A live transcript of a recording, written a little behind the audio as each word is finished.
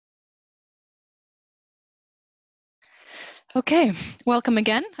Okay, welcome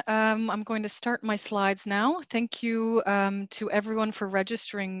again. I'm going to start my slides now. Thank you to everyone for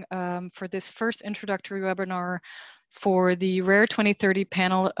registering for this first introductory webinar for the Rare 2030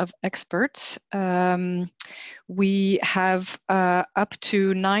 panel of experts. We have up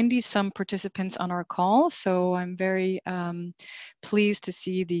to 90 some participants on our call, so I'm very pleased to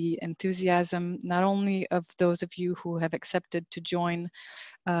see the enthusiasm, not only of those of you who have accepted to join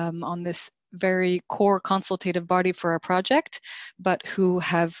on this very core consultative body for our project, but who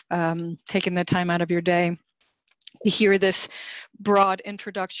have taken the time out of your day to hear this broad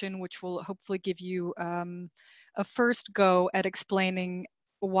introduction, which will hopefully give you a first go at explaining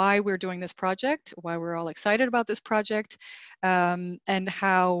why we're doing this project, why we're all excited about this project, and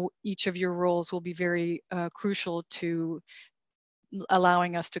how each of your roles will be very crucial to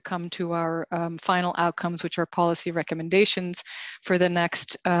allowing us to come to our final outcomes, which are policy recommendations for the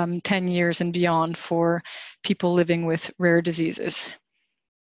next 10 years and beyond for people living with rare diseases.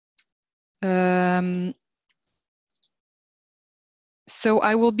 So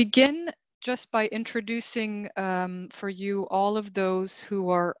I will begin just by introducing for you all of those who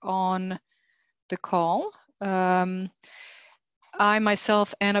are on the call. I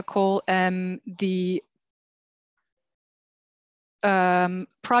myself, Anna Cole, am the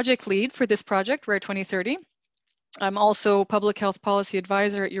project lead for this project, Rare 2030. I'm also public health policy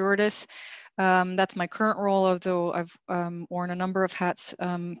advisor at Eurytis. That's my current role, although I've worn a number of hats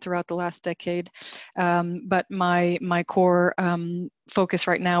throughout the last decade. But my core focus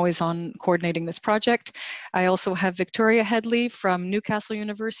right now is on coordinating this project. I also have Victoria Headley from Newcastle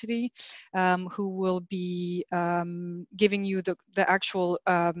University, who will be giving you the actual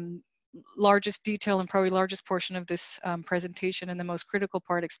largest detail and probably largest portion of this presentation, and the most critical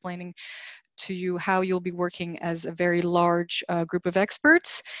part, explaining to you how you'll be working as a very large group of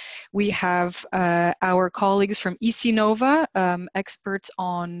experts. We have our colleagues from ECNova, experts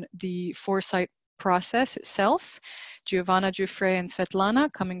on the foresight process itself, Giovanna Giuffre and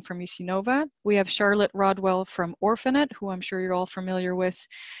Svetlana coming from ECNova. We have Charlotte Rodwell from Orphanet, who I'm sure you're all familiar with,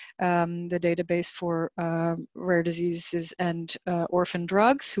 the database for rare diseases and orphan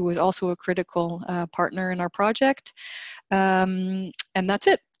drugs, who is also a critical partner in our project. And that's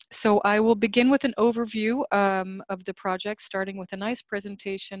it. So I will begin with an overview of the project, starting with a nice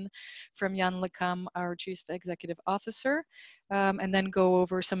presentation from Jan Lekam, our Chief Executive Officer, and then go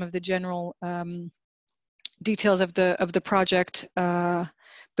over some of the general details of the project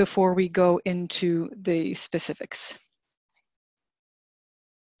before we go into the specifics.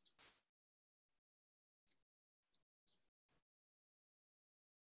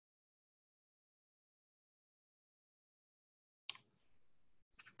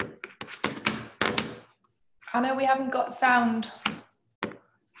 Anna, we haven't got sound.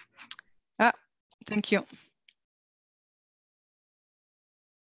 Ah, thank you.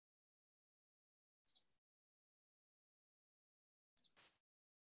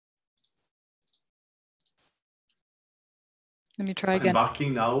 Let me try again.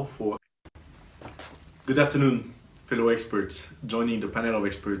 Embarking now for... Good afternoon, fellow experts, joining the panel of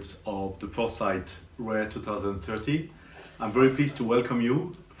experts of the Foresight Rare 2030. I'm very pleased to welcome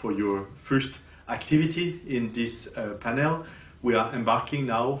you for your first activity in this panel. We are embarking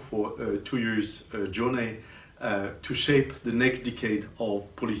now for a 2 years journey to shape the next decade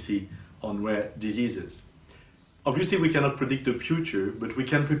of policy on rare diseases. Obviously, we cannot predict the future, but we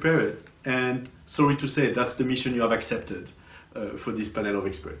can prepare it. And sorry to say, that's the mission you have accepted for this panel of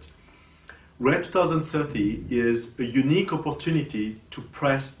experts. Rare 2030 is a unique opportunity to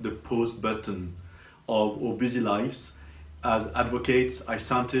press the pause button of our busy lives as advocates, as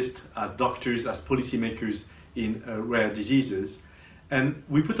scientists, as doctors, as policymakers in rare diseases. And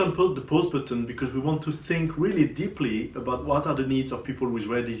we put on the pause button because we want to think really deeply about what are the needs of people with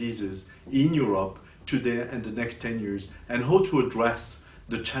rare diseases in Europe today and the next 10 years, and how to address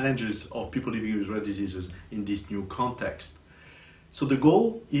the challenges of people living with rare diseases in this new context. So the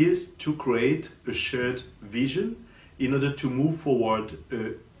goal is to create a shared vision in order to move forward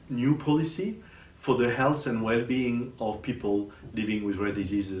a new policy for the health and well-being of people living with rare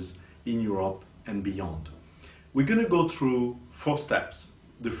diseases in Europe and beyond. We're going to go through 4 steps.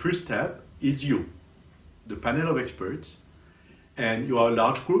 The first step is you, the panel of experts, and you are a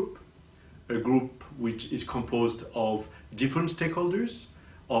large group, a group which is composed of different stakeholders,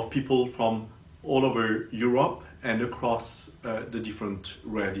 of people from all over Europe and across the different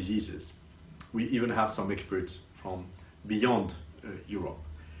rare diseases. We even have some experts from beyond Europe.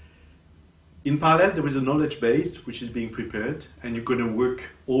 In parallel, there is a knowledge base which is being prepared, and you're going to work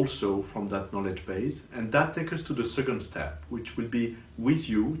also from that knowledge base. And that takes us to the second step, which will be with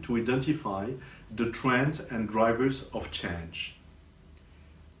you to identify the trends and drivers of change.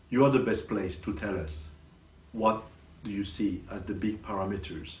 You are the best place to tell us what do you see as the big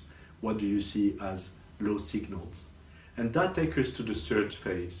parameters, what do you see as low signals. And that takes us to the third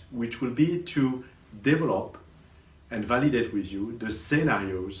phase, which will be to develop and validate with you the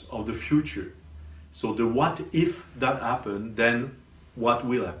scenarios of the future. So the what if that happened, then what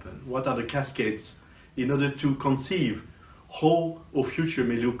will happen? What are the cascades in order to conceive how our future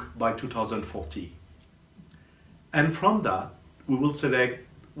may look by 2040? And from that, we will select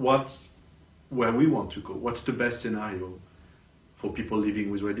where we want to go, what's the best scenario for people living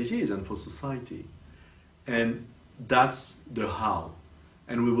with rare disease and for society. And that's the how.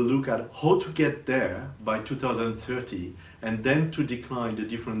 And we will look at how to get there by 2030 and then to decline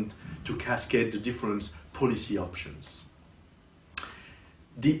to cascade the different policy options.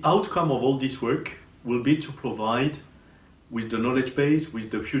 The outcome of all this work will be to provide with the knowledge base,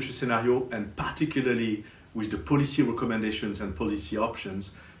 with the future scenario, and particularly with the policy recommendations and policy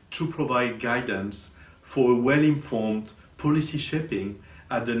options to provide guidance for a well-informed policy shaping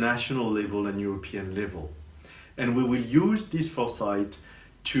at the national level and European level. And we will use this foresight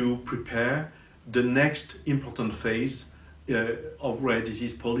to prepare the next important phase of rare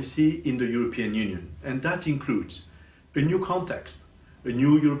disease policy in the European Union. And that includes a new context, a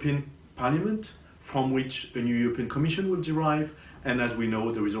new European Parliament from which a new European Commission will derive. And as we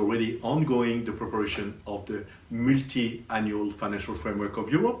know, there is already ongoing the preparation of the multi-annual financial framework of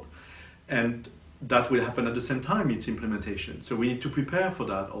Europe. And that will happen at the same time, its implementation. So we need to prepare for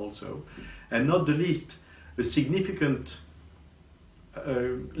that also. And not the least, a significant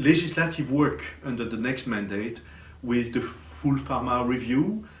legislative work under the next mandate with the full pharma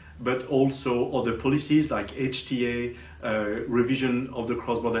review, but also other policies like HTA, revision of the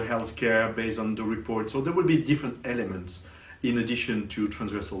cross-border healthcare based on the report. So there will be different elements in addition to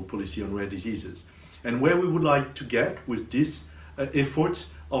transversal policy on rare diseases. And where we would like to get with this effort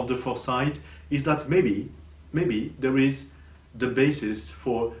of the foresight is that maybe there is the basis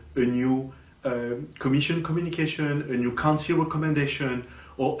for a new Commission communication, a new Council recommendation,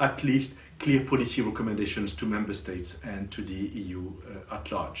 or at least clear policy recommendations to Member States and to the EU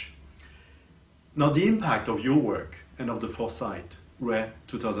at large. Now, the impact of your work and of the foresight, RARE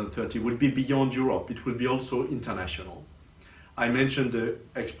 2030, will be beyond Europe. It will be also international. I mentioned the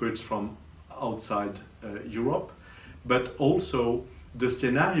experts from outside Europe, but also the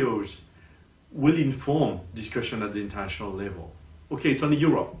scenarios will inform discussion at the international level. Okay, it's only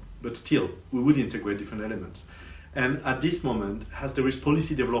Europe, but still, we will integrate different elements. And at this moment, as there is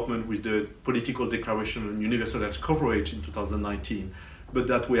policy development with the political declaration on universal health coverage in 2019, but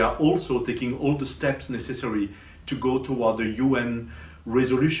that we are also taking all the steps necessary to go toward the UN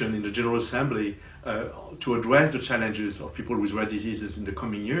resolution in the General Assembly to address the challenges of people with rare diseases in the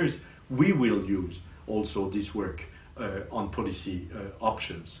coming years, we will use also this work on policy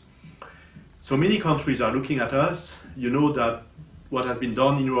options. So many countries are looking at us. You know that what has been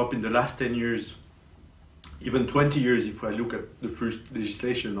done in Europe in the last 10 years, even 20 years if I look at the first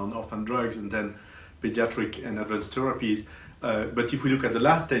legislation on orphan drugs and then pediatric and advanced therapies, but if we look at the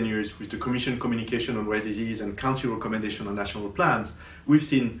last 10 years with the Commission communication on rare disease and Council recommendation on national plans, we've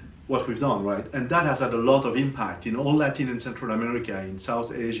seen what we've done, right? And that has had a lot of impact in all Latin and Central America, in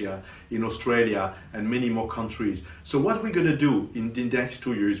South Asia, in Australia, and many more countries. So what we're gonna do in the next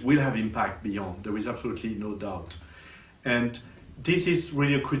 2 years will have impact beyond, there is absolutely no doubt. And this is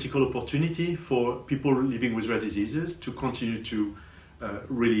really a critical opportunity for people living with rare diseases to continue to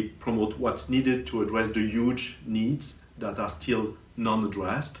really promote what's needed to address the huge needs that are still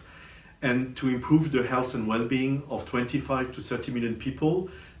non-addressed, and to improve the health and well-being of 25 to 30 million people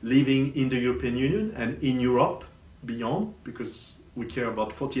living in the European Union and in Europe beyond, because we care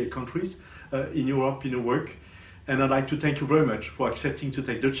about 48 countries in Europe in our work. And I'd like to thank you very much for accepting to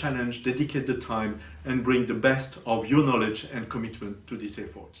take the challenge, dedicate the time, and bring the best of your knowledge and commitment to these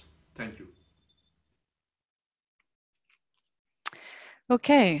efforts. Thank you.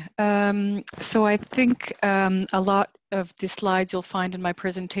 Okay, so I think a lot of the slides you'll find in my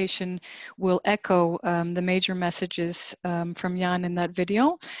presentation will echo the major messages from Jan in that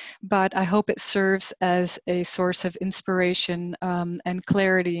video, but I hope it serves as a source of inspiration and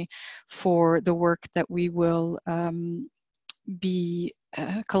clarity for the work that we will be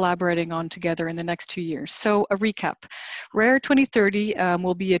collaborating on together in the next 2 years. So a recap, Rare 2030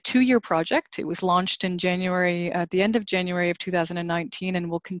 will be a 2-year project. It was launched in January, at the end of January of 2019, and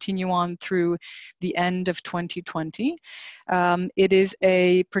will continue on through the end of 2020. It is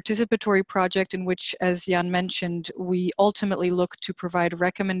a participatory project in which, as Jan mentioned, we ultimately look to provide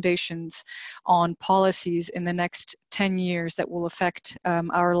recommendations on policies in the next 10 years that will affect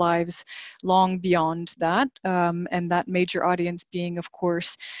our lives long beyond that, and that major audience being, of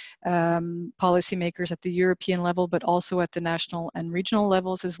course, policymakers at the European level, but also at the national and regional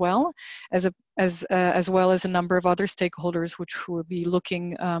levels as well, as well as a number of other stakeholders which will be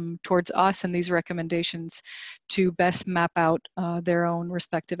looking towards us and these recommendations to best map out their own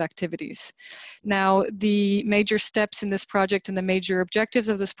respective activities. Now, the major steps in this project and the major objectives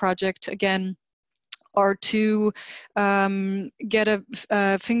of this project, again, are to get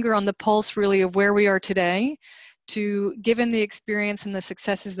a finger on the pulse, really, of where we are today, to, given the experience and the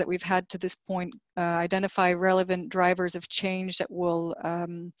successes that we've had to this point, identify relevant drivers of change that will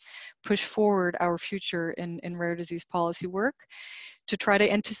push forward our future in rare disease policy work, to try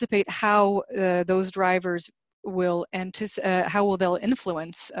to anticipate how those drivers will they'll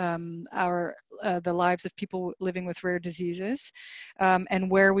influence the lives of people living with rare diseases, and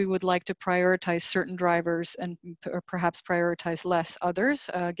where we would like to prioritize certain drivers and perhaps prioritize less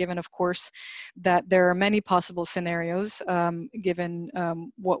others, given, of course, that there are many possible scenarios given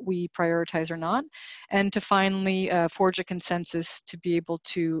what we prioritize or not, and to finally forge a consensus to be able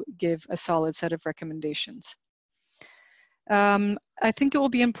to give a solid set of recommendations. I think it will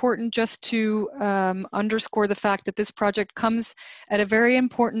be important just to underscore the fact that this project comes at a very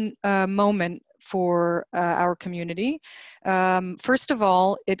important moment for our community. First of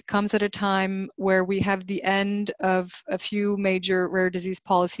all, it comes at a time where we have the end of a few major rare disease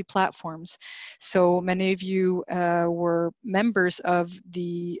policy platforms. So many of you were members of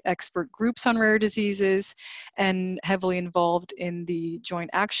the expert groups on rare diseases and heavily involved in the joint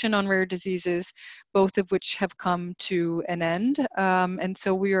action on rare diseases, both of which have come to an end. And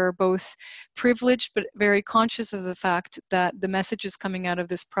so we are both privileged but very conscious of the fact that the messages coming out of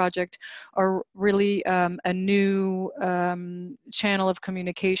this project are really a new channel of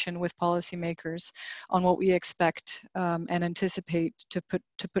communication with policymakers on what we expect and anticipate to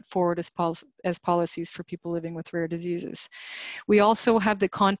put forward as policies for people living with rare diseases. We also have the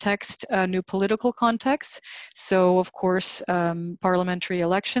context, new political context. So, of course, parliamentary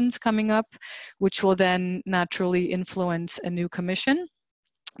elections coming up, which will then naturally influence a new commission.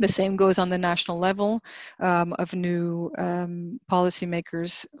 The same goes on the national level of new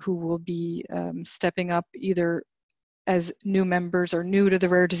policymakers who will be stepping up either as new members or new to the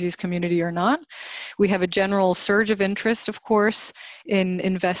rare disease community or not. We have a general surge of interest, of course, in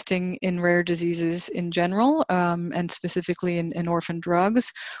investing in rare diseases in general, and specifically in orphan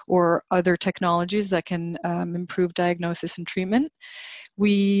drugs or other technologies that can improve diagnosis and treatment.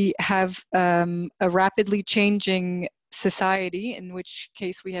 We have a rapidly changing society, in which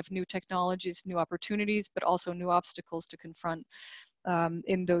case we have new technologies, new opportunities, but also new obstacles to confront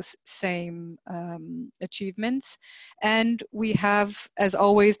in those same achievements. And we have, as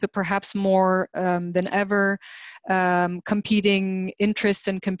always, but perhaps more than ever, competing interests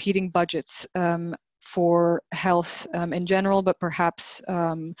and competing budgets for health in general, but perhaps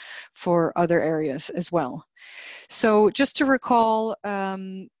for other areas as well. So just to recall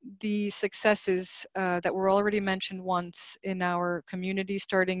the successes that were already mentioned once in our community,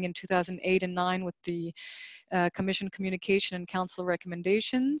 starting in 2008 and 2009 with the Commission communication and Council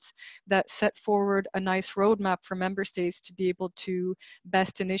recommendations that set forward a nice roadmap for member states to be able to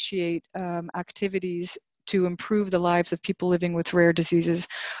best initiate activities to improve the lives of people living with rare diseases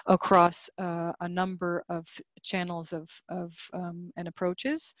across a number of channels and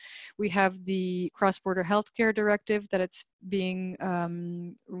approaches. We have the Cross-Border Healthcare Directive that it's being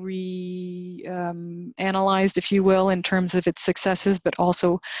analyzed, if you will, in terms of its successes, but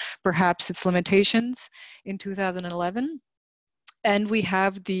also perhaps its limitations in 2011. And we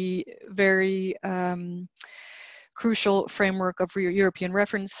have the very crucial framework of European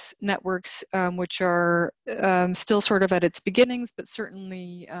reference networks, which are still sort of at its beginnings, but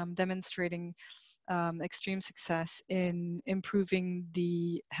certainly demonstrating extreme success in improving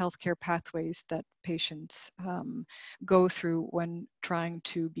the healthcare pathways that patients go through when trying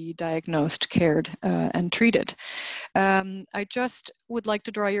to be diagnosed, cared, and treated. I just would like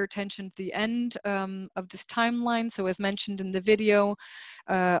to draw your attention to the end of this timeline. So as mentioned in the video,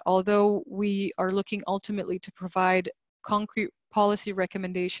 although we are looking ultimately to provide concrete policy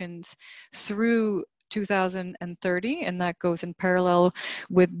recommendations through 2030, and that goes in parallel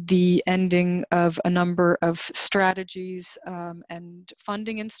with the ending of a number of strategies and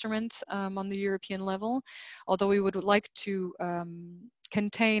funding instruments on the European level. Although we would like to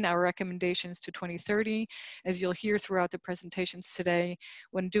contain our recommendations to 2030, as you'll hear throughout the presentations today,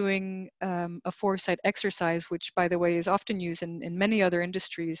 when doing a foresight exercise, which by the way is often used in many other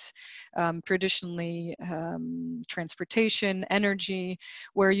industries, traditionally transportation, energy,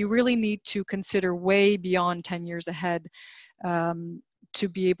 where you really need to consider way beyond 10 years ahead to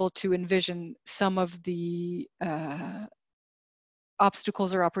be able to envision some of the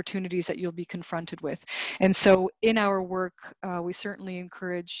obstacles or opportunities that you'll be confronted with. And so in our work, we certainly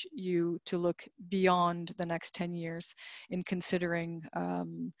encourage you to look beyond the next 10 years in considering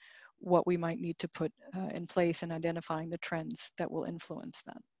what we might need to put in place and identifying the trends that will influence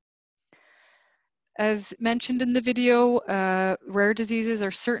that. As mentioned in the video, rare diseases are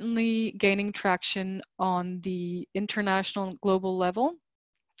certainly gaining traction on the international and global level.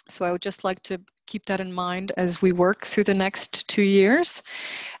 So I would just like to keep that in mind as we work through the next 2 years.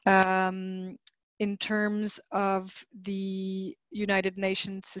 In terms of the United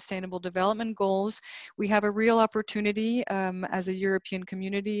Nations Sustainable Development Goals, we have a real opportunity as a European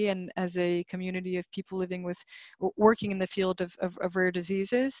community and as a community of people living with, working in the field of rare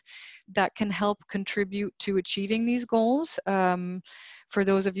diseases that can help contribute to achieving these goals. For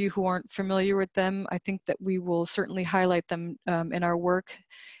those of you who aren't familiar with them, I think that we will certainly highlight them in our work.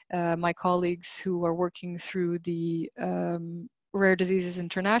 My colleagues who are working through the Rare Diseases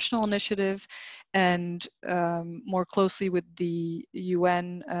International Initiative and more closely with the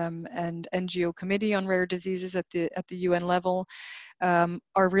UN and NGO Committee on Rare Diseases at the UN level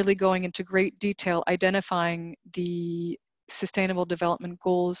are really going into great detail identifying the Sustainable Development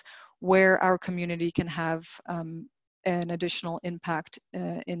Goals where our community can have an additional impact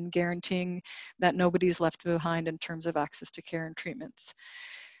in guaranteeing that nobody's left behind in terms of access to care and treatments.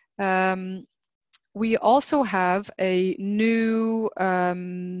 We also have a new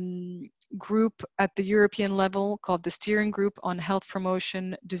group at the European level called the Steering Group on Health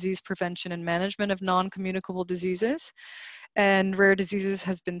Promotion, Disease Prevention and Management of Non-Communicable Diseases. And rare diseases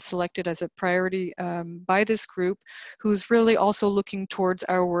has been selected as a priority by this group, who's really also looking towards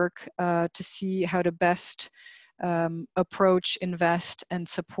our work to see how to best approach, invest, and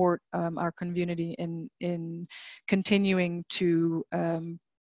support our community in continuing to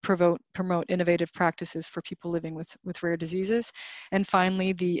promote innovative practices for people living with rare diseases. And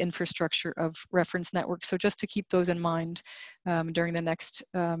finally, the infrastructure of reference networks. So just to keep those in mind during the next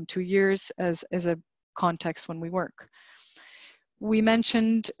 2 years as a context when we work. We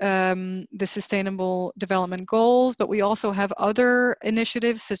mentioned the Sustainable Development Goals, but we also have other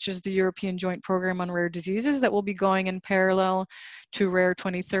initiatives such as the European Joint Program on Rare Diseases that will be going in parallel to Rare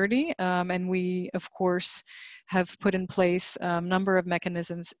 2030. And we, of course, have put in place a number of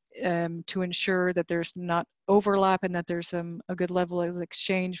mechanisms to ensure that there's not overlap and that there's a good level of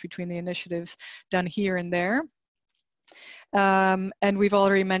exchange between the initiatives done here and there. And we've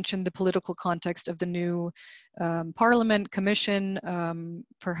already mentioned the political context of the new Parliament, Commission,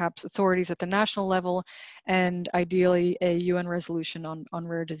 perhaps authorities at the national level, and ideally a UN resolution on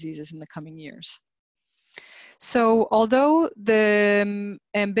rare diseases in the coming years. So although the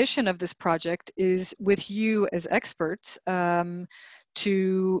ambition of this project is with you as experts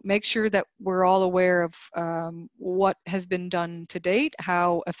to make sure that we're all aware of what has been done to date,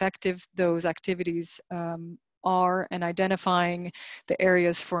 how effective those activities are, and identifying the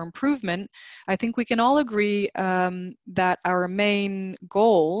areas for improvement, I think we can all agree that our main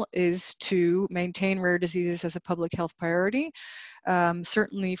goal is to maintain rare diseases as a public health priority,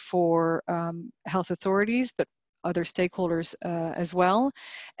 certainly for health authorities, but other stakeholders as well,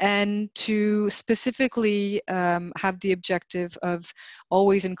 and to specifically have the objective of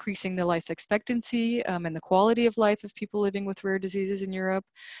always increasing the life expectancy and the quality of life of people living with rare diseases in Europe,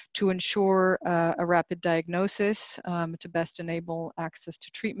 to ensure a rapid diagnosis to best enable access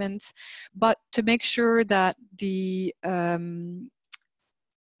to treatments, but to make sure that the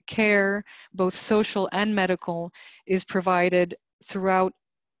care, both social and medical, is provided throughout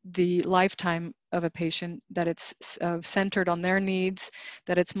the lifetime of a patient, that it's centered on their needs,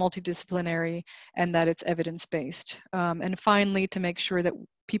 that it's multidisciplinary, and that it's evidence-based. And finally, to make sure that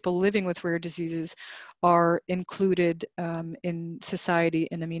people living with rare diseases are included in society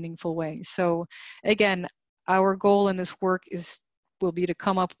in a meaningful way. So again, our goal in this work will be to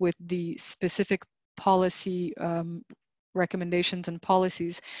come up with the specific policy recommendations and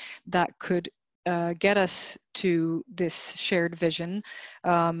policies that could get us to this shared vision.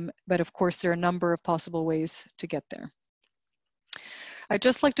 But of course, there are a number of possible ways to get there. I'd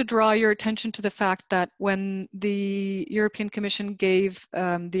just like to draw your attention to the fact that when the European Commission gave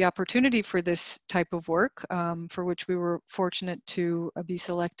the opportunity for this type of work, for which we were fortunate to be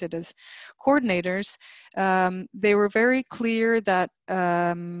selected as coordinators, they were very clear that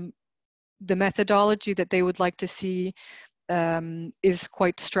the methodology that they would like to see is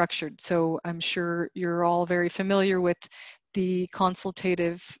quite structured. So I'm sure you're all very familiar with the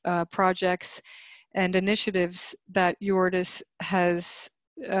consultative projects and initiatives that EURDIS has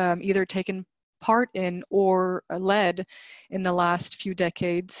either taken part in or led in the last few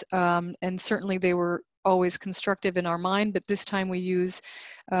decades. And certainly they were always constructive in our mind, but this time we use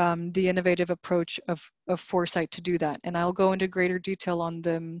the innovative approach of foresight to do that. And I'll go into greater detail on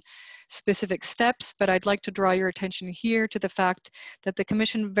the specific steps, but I'd like to draw your attention here to the fact that the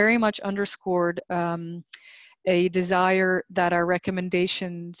Commission very much underscored a desire that our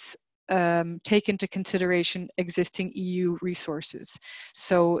recommendations take into consideration existing EU resources.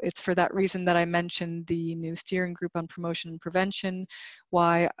 So it's for that reason that I mentioned the new steering group on promotion and prevention,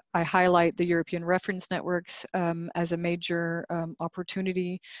 why I highlight the European reference networks as a major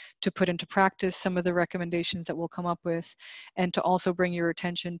opportunity to put into practice some of the recommendations that we'll come up with, and to also bring your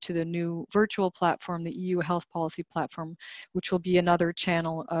attention to the new virtual platform, the EU Health Policy Platform, which will be another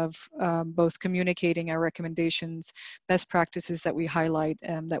channel of both communicating our recommendations, best practices that we highlight,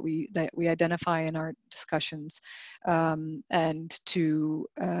 that we identify in our discussions, and to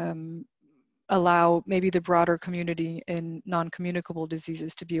allow maybe the broader community in non-communicable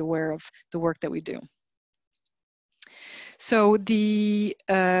diseases to be aware of the work that we do. So the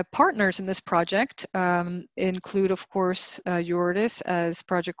partners in this project include, of course, EURDIS as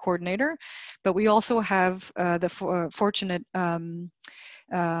project coordinator, but we also have the fortunate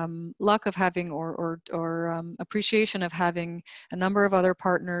luck of having or appreciation of having a number of other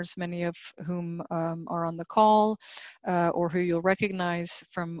partners, many of whom are on the call or who you'll recognize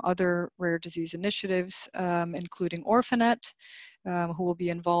from other rare disease initiatives, including Orphanet, who will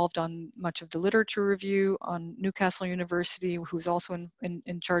be involved on much of the literature review, on Newcastle University, who's also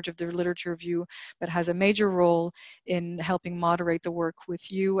in charge of their literature review, but has a major role in helping moderate the work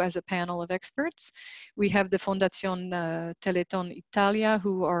with you as a panel of experts. We have the Fondazione Teleton Italia,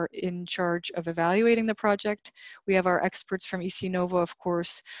 who are in charge of evaluating the project. We have our experts from EC-Novo, of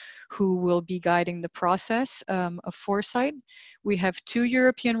course, who will be guiding the process of foresight. We have 2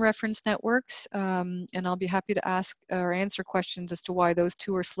 European reference networks, and I'll be happy to ask or answer questions as to why those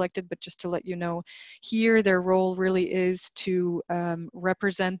 2 are selected, but just to let you know, here their role really is to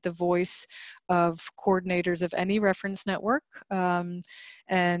represent the voice of coordinators of any reference network.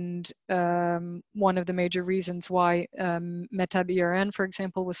 And one of the major reasons why METAB-ERN, for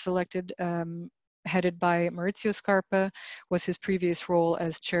example, was selected, headed by Maurizio Scarpa, was his previous role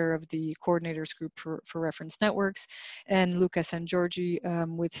as chair of the coordinators group for reference networks, and Luca Sangiorgi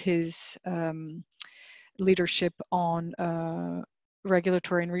with his leadership on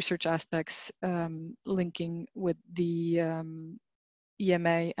regulatory and research aspects linking with the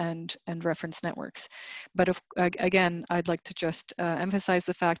EMA and reference networks. But again, I'd like to just emphasize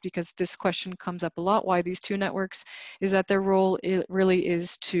the fact, because this question comes up a lot, why these 2 networks, is that their role really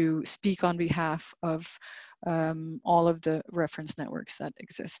is to speak on behalf of all of the reference networks that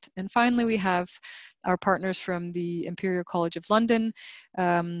exist. And finally, we have our partners from the Imperial College of London,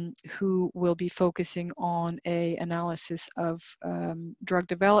 who will be focusing on an analysis of drug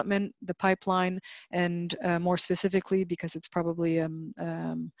development, the pipeline, and more specifically, because it's probably a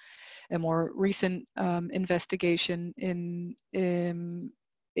more recent investigation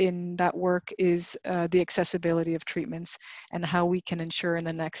in that work, is the accessibility of treatments and how we can ensure in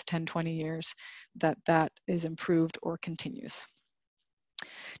the next 10, 20 years that that is improved or continues.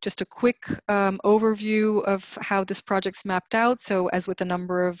 Just a quick overview of how this project's mapped out. So as with a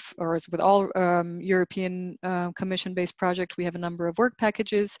number of, or as with all European Commission-based projects, we have a number of work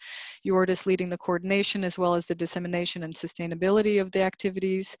packages. EURDIS leading the coordination as well as the dissemination and sustainability of the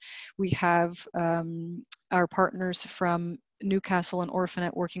activities. We have our partners from Newcastle and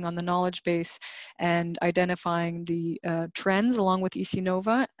Orphanet working on the knowledge base and identifying the trends along with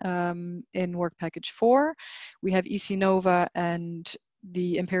EC-Nova in work package 4. We have EC-Nova and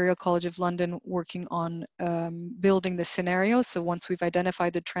the Imperial College of London working on building the scenarios. So once we've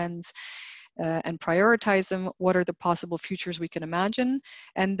identified the trends and prioritize them, what are the possible futures we can imagine?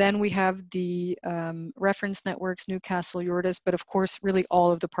 And then we have the reference networks, Newcastle, EURDIS, but of course, really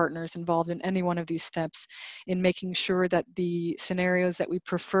all of the partners involved in any one of these steps in making sure that the scenarios that we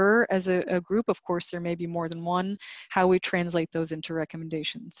prefer as a group, of course, there may be more than one, how we translate those into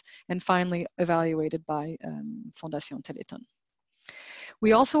recommendations. And finally, evaluated by Fondazione Teleton.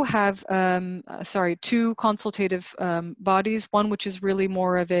 We also have, two consultative bodies, one which is really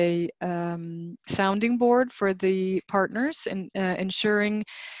more of a sounding board for the partners, and ensuring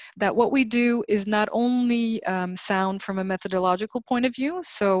that what we do is not only sound from a methodological point of view,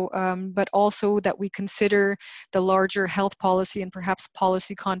 so, but also that we consider the larger health policy and perhaps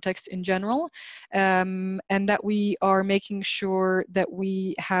policy context in general, and that we are making sure that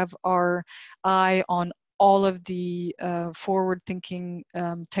we have our eye on all of the forward-thinking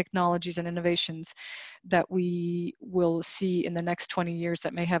technologies and innovations that we will see in the next 20 years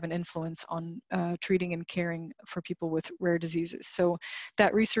that may have an influence on treating and caring for people with rare diseases. So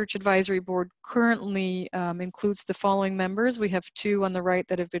that research advisory board currently includes the following members. We have two on the right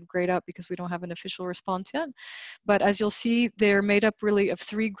that have been grayed out because we don't have an official response yet. But as you'll see, they're made up really of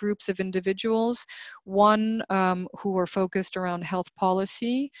three groups of individuals. One who are focused around health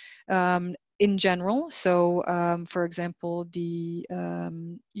policy, in general. So, for example, the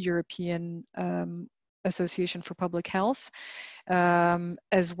European Association for Public Health,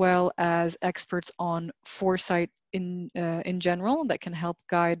 as well as experts on foresight in general that can help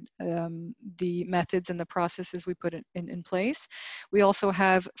guide the methods and the processes we put in place. We also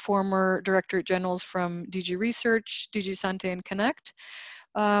have former Directorate Generals from DG Research, DG Sante, and Connect.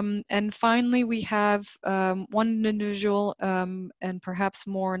 And finally, we have one individual, and perhaps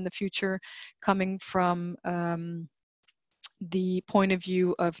more in the future, coming from the point of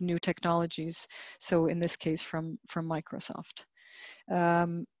view of new technologies. So in this case, from Microsoft.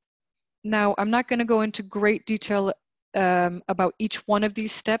 Now, I'm not going to go into great detail about each one of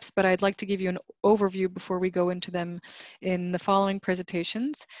these steps, but I'd like to give you an overview before we go into them in the following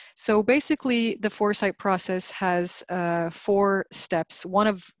presentations. So basically, the foresight process has 4 steps, one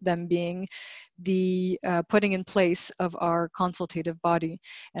of them being the putting in place of our consultative body.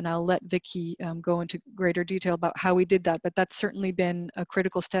 And I'll let Vicky go into greater detail about how we did that, but that's certainly been a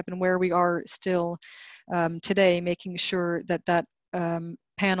critical step in where we are still today, making sure that that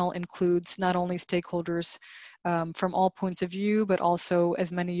panel includes not only stakeholders from all points of view, but also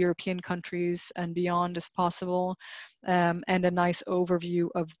as many European countries and beyond as possible, and a nice overview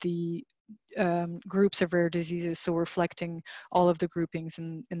of the groups of rare diseases, so reflecting all of the groupings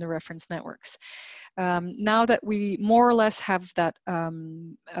in the reference networks. Now that we more or less have that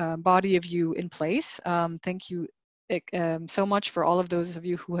body of view in place, thank you so much for all of those of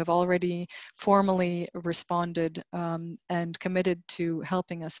you who have already formally responded and committed to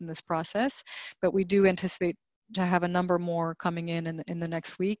helping us in this process, but we do anticipate to have a number more coming in the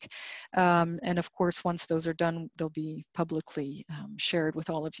next week. And of course, once those are done, they'll be publicly shared with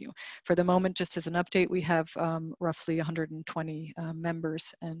all of you. For the moment, just as an update, we have roughly 120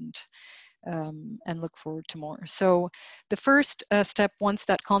 members and look forward to more. So the first step, once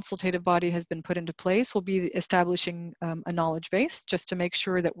that consultative body has been put into place, will be establishing a knowledge base, just to make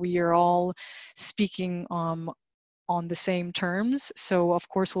sure that we are all speaking on the same terms. So of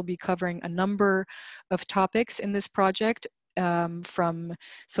course, we'll be covering a number of topics in this project, from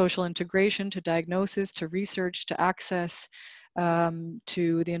social integration to diagnosis, to research, to access,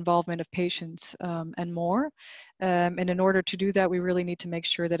 to the involvement of patients, and more. And in order to do that, we really need to make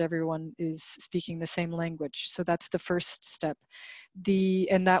sure that everyone is speaking the same language. So that's the first step.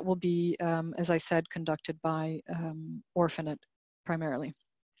 And that will be, as I said, conducted by Orphanet primarily.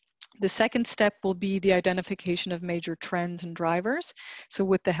 The second step will be the identification of major trends and drivers. So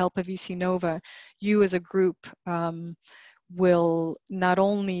with the help of ECNova, you as a group will not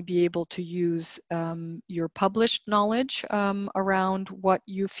only be able to use your published knowledge around what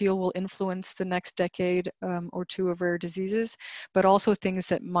you feel will influence the next decade or two of rare diseases, but also things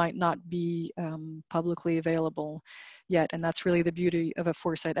that might not be publicly available yet. And that's really the beauty of a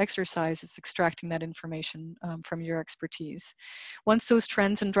foresight exercise, is extracting that information from your expertise. Once those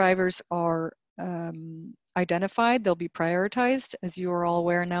trends and drivers are identified, they'll be prioritized. As you are all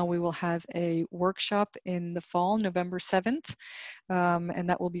aware now, we will have a workshop in the fall, November 7th, and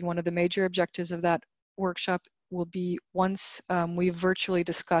that will be one of the major objectives of that workshop. Will be, once we've virtually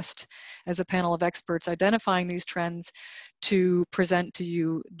discussed as a panel of experts identifying these trends, to present to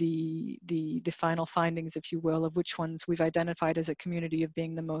you the final findings, if you will, of which ones we've identified as a community of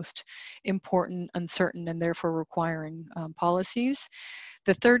being the most important, uncertain, and therefore requiring policies.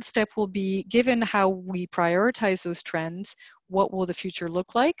 The third step will be, given how we prioritize those trends, what will the future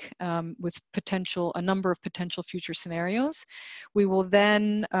look like with a number of potential future scenarios. We will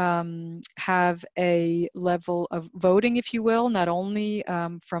then have a level of voting, if you will, not only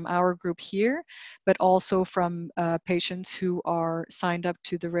from our group here, but also from patients who are signed up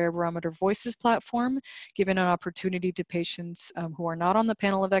to the Rare Barometer Voices platform, given an opportunity to patients who are not on the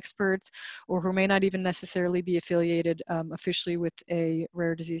panel of experts or who may not even necessarily be affiliated officially with a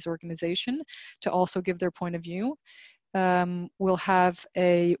rare disease organization to also give their point of view. We'll have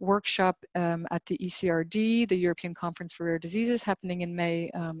a workshop at the ECRD, the European Conference for Rare Diseases, happening in May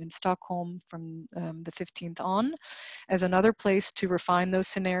in Stockholm from the 15th on, as another place to refine those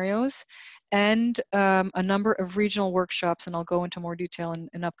scenarios, and a number of regional workshops, and I'll go into more detail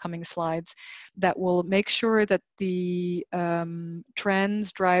in upcoming slides, that will make sure that the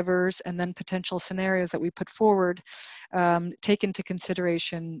trends, drivers, and then potential scenarios that we put forward take into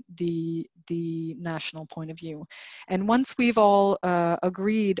consideration the national point of view. And once we've all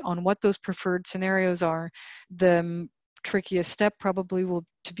agreed on what those preferred scenarios are, the trickiest step probably will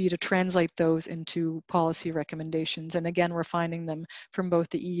be to translate those into policy recommendations, and again refining them from both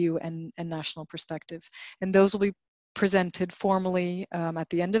the EU and national perspective. And those will be presented formally at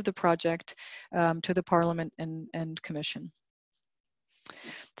the end of the project to the Parliament and Commission.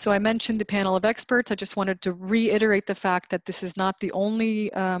 So I mentioned the panel of experts. I just wanted to reiterate the fact that this is not the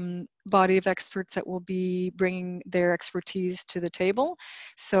only body of experts that will be bringing their expertise to the table.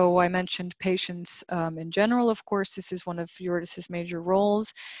 So I mentioned patients in general, of course. This is one of EURDIS's major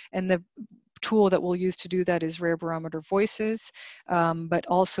roles, and the tool that we'll use to do that is Rare Barometer Voices, but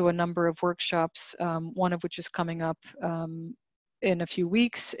also a number of workshops, one of which is coming up in a few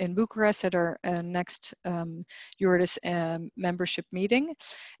weeks in Bucharest at our next EURDIS membership meeting,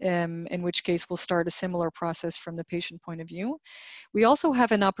 in which case we'll start a similar process from the patient point of view. We also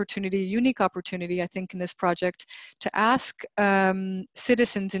have an opportunity, a unique opportunity, I think, in this project to ask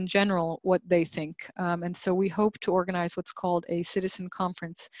citizens in general what they think. And so we hope to organize what's called a citizen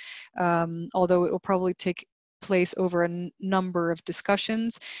conference, although it will probably take place over a number of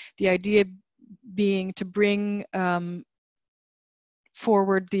discussions. The idea being to bring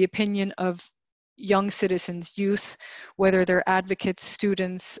forward the opinion of young citizens, youth, whether they're advocates,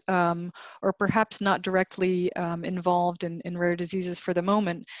 students, or perhaps not directly involved in rare diseases for the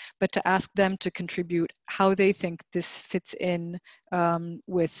moment, but to ask them to contribute how they think this fits in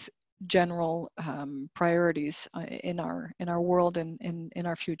with general priorities in our world and in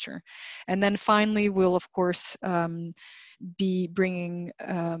our future. And then finally, we'll of course be bringing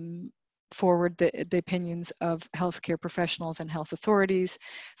forward the opinions of healthcare professionals and health authorities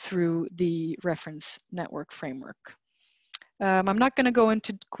through the reference network framework. I'm not going to go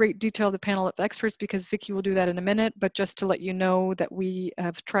into great detail the panel of experts because Vicky will do that in a minute, but just to let you know that we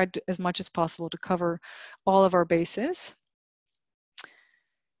have tried as much as possible to cover all of our bases.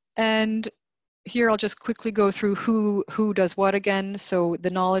 And here I'll just quickly go through who does what again. So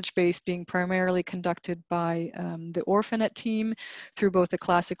the knowledge base being primarily conducted by the Orphanet team through both the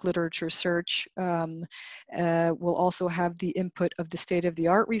classic literature search. We'll also have the input of the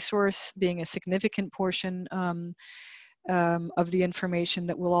state-of-the-art resource being a significant portion of the information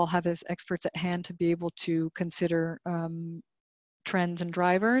that we'll all have as experts at hand to be able to consider trends and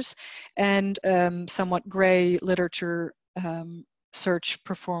drivers, and somewhat gray literature search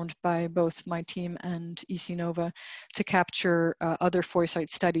performed by both my team and ECNOVA to capture other foresight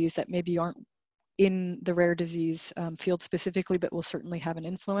studies that maybe aren't in the rare disease field specifically, but will certainly have an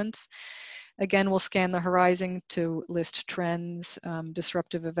influence. Again, we'll scan the horizon to list trends,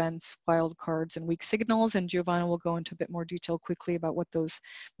 disruptive events, wildcards, and weak signals, and Giovanna will go into a bit more detail quickly about what those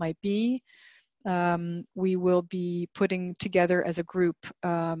might be. We will be putting together as a group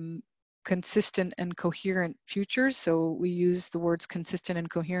consistent and coherent futures. So we use the words consistent and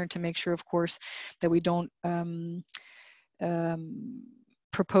coherent to make sure, of course, that we don't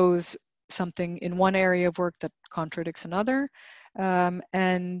propose something in one area of work that contradicts another.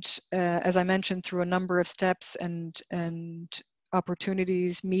 As I mentioned, through a number of steps and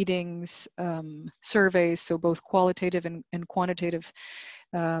opportunities, meetings, surveys, so both qualitative and quantitative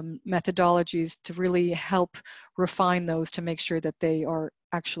methodologies to really help refine those to make sure that they are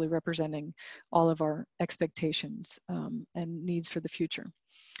actually representing all of our expectations and needs for the future.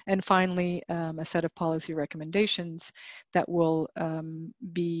 And finally, a set of policy recommendations that will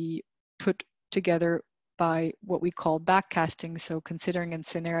be put together by what we call backcasting, so considering a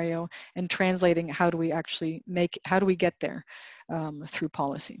scenario and translating how do we actually get there through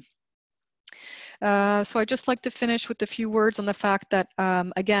policy. So I'd just like to finish with a few words on the fact that,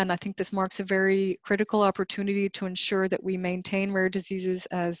 again, I think this marks a very critical opportunity to ensure that we maintain rare diseases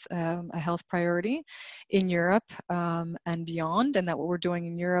as a health priority in Europe and beyond, and that what we're doing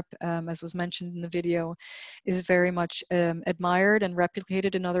in Europe, as was mentioned in the video, is very much admired and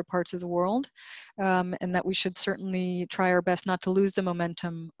replicated in other parts of the world, and that we should certainly try our best not to lose the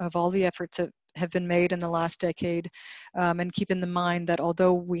momentum of all the efforts that have been made in the last decade, and keep in the mind that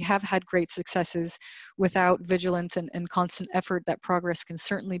although we have had great successes, without vigilance and constant effort, that progress can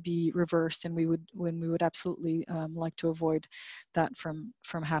certainly be reversed, and we would absolutely like to avoid that from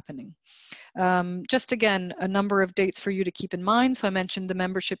happening. Just again, a number of dates for you to keep in mind. So I mentioned the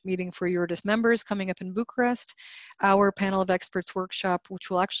membership meeting for EURDIS members coming up in Bucharest, our panel of experts workshop, which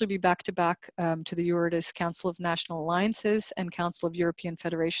will actually be back to back to the EURDIS Council of National Alliances and Council of European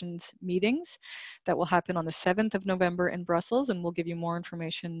Federations meetings. That will happen on the 7th of November in Brussels, and we'll give you more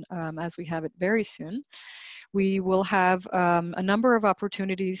information as we have it very soon. We will have a number of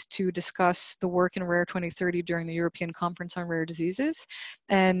opportunities to discuss the work in Rare 2030 during the European Conference on Rare Diseases.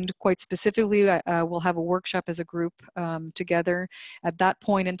 And quite specifically, we'll have a workshop as a group together. At that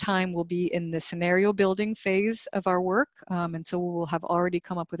point in time, we'll be in the scenario building phase of our work. And so we will have already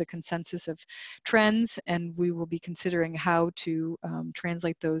come up with a consensus of trends, and we will be considering how to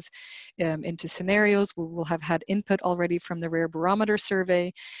translate those into scenarios. We will have had input already from the Rare Barometer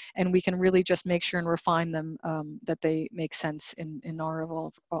survey, and we can really just make sure and refine them that they make sense in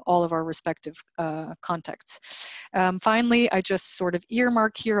all of our respective contexts. Finally, I just sort of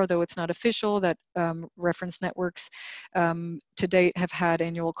earmark here, although it's not official, that reference networks to date have had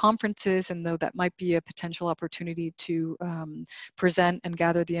annual conferences, and though that might be a potential opportunity to present and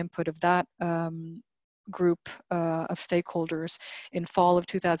gather the input of that group of stakeholders in fall of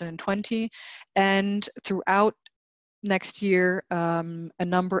 2020. And throughout next year, a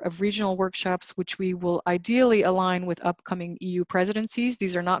number of regional workshops, which we will ideally align with upcoming EU presidencies.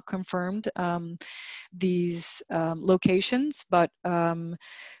 These are not confirmed, these locations, but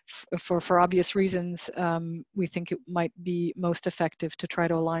for obvious reasons, we think it might be most effective to try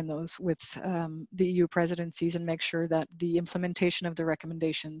to align those with the EU presidencies and make sure that the implementation of the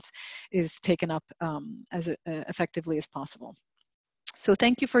recommendations is taken up as effectively as possible. So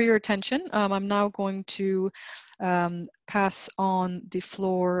thank you for your attention. I'm now going to pass on the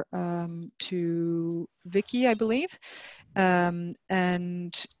floor to Vicky, I believe.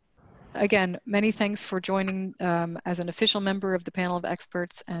 And again, many thanks for joining as an official member of the panel of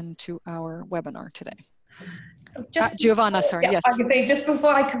experts and to our webinar today. Giovanna, sorry, yes. I could say, just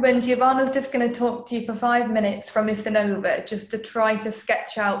before I come in, Giovanna's just going to talk to you for 5 minutes from Isanova, just to try to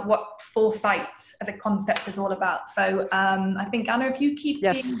sketch out what foresight as a concept is all about. So I think, Anna, if you keep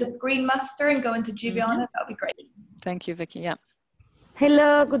being the screen master and go into Giovanna, that would be great. Thank you, Vicky. Yeah.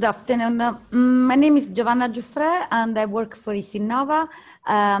 Hello, good afternoon. My name is Giovanna Giuffre and I work for Isanova.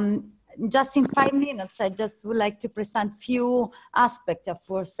 Just in 5 minutes, I just would like to present few aspects of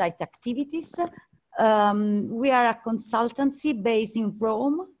foresight activities. We are a consultancy based in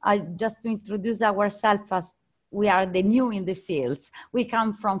Rome. Just to introduce ourselves, as we are the new in the fields. We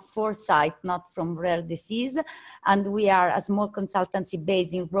come from foresight, not from rare disease. And we are a small consultancy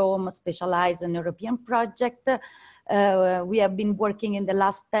based in Rome, specialized in European project. We have been working in the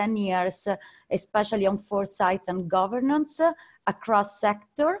last 10 years, especially on foresight and governance across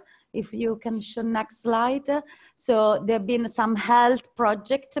sector. If you can show next slide. So there have been some health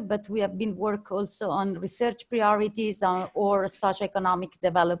projects, but we have been work also on research priorities or socioeconomic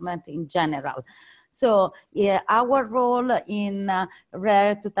development in general. So yeah, our role in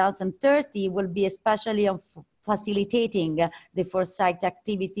Rare 2030 will be especially on facilitating the foresight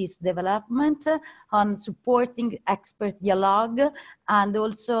activities development, on supporting expert dialogue, and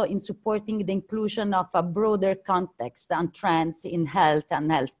also in supporting the inclusion of a broader context and trends in health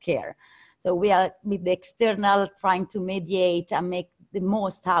and healthcare. So we are with the external trying to mediate and make the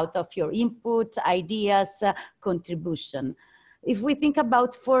most out of your input, ideas, contribution. If we think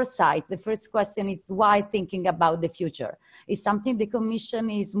about foresight, the first question is why thinking about the future? It's something the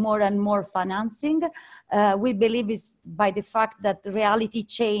Commission is more and more financing. We believe it's by the fact that reality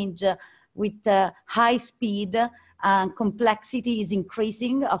change with high speed and complexity is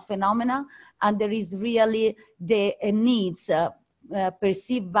increasing of phenomena, and there is really the needs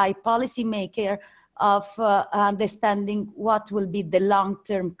perceived by policymakers of understanding what will be the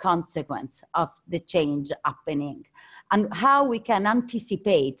long-term consequence of the change happening, and how we can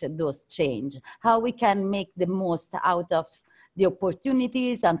anticipate those change, how we can make the most out of the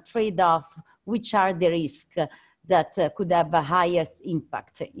opportunities and trade-off, which are the risks that could have a highest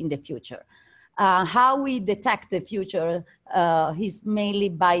impact in the future. How we detect the future is mainly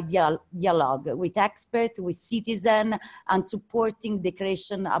by dialogue with experts, with citizens, and supporting the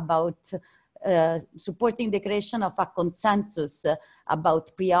creation of a consensus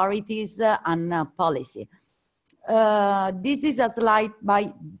about priorities and policy. This is a slide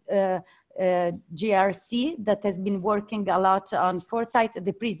by GRC that has been working a lot on foresight.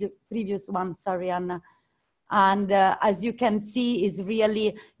 The previous one, sorry, Anna. And as you can see, is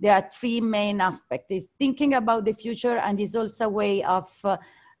really, there are three main aspects. Is thinking about the future, and is also a way of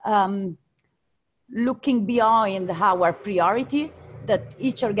looking beyond our priority that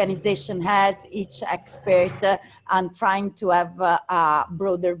each organization has, each expert, and trying to have a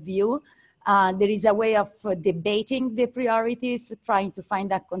broader view. There is a way of debating the priorities, trying to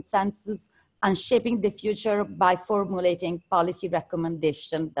find a consensus, and shaping the future by formulating policy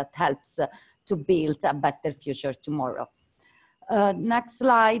recommendations that helps to build a better future tomorrow. Next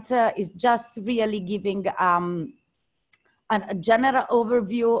slide is just really giving a general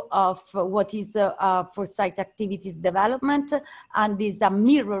overview of what is foresight activities development, and is a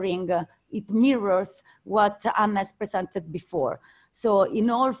mirroring, it mirrors what Anna has presented before. So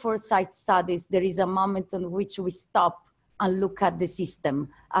in all foresight studies, there is a moment on which we stop and look at the system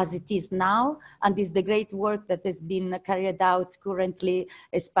as it is now. And is the great work that has been carried out currently,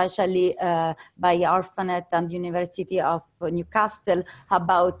 especially by Orphanet and University of Newcastle,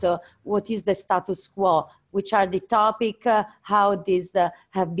 about what is the status quo, which are the topic, how these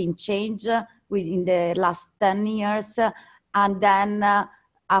have been changed within the last 10 years. And then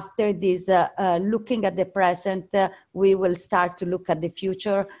after this, looking at the present, we will start to look at the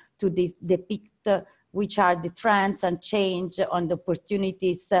future to depict which are the trends and change on the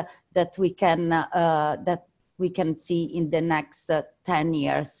opportunities that we can see in the next 10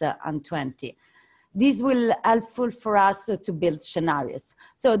 years and 20. This will helpful for us to build scenarios.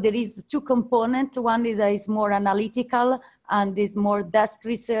 So there is two components. One is more analytical and is more desk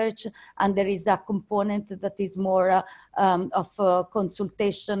research, and there is a component that is more of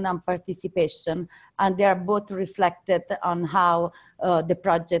consultation and participation, and they are both reflected on how the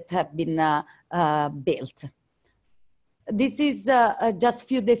project have been built. This is just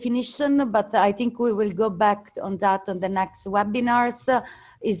few definition, but I think we will go back on that on the next webinars.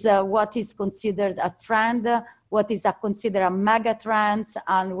 Is what is considered a trend, what is considered a mega trends,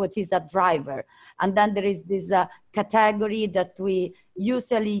 and what is a driver. And then there is this category that we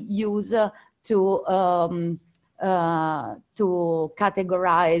usually use to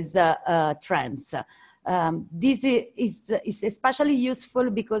categorize trends. This is especially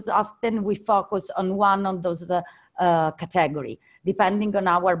useful because often we focus on one of those category, depending on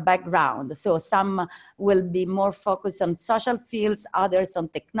our background. So some will be more focused on social fields, others on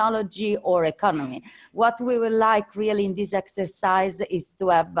technology or economy. What we would like really in this exercise is to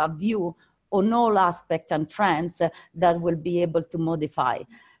have a view on all aspects and trends that will be able to modify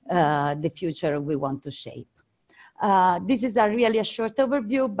the future we want to shape. This is really a short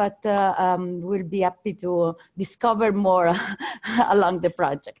overview, but we'll be happy to discover more along the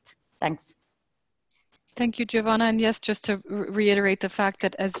project. Thanks. Thank you, Giovanna. And yes, just to reiterate the fact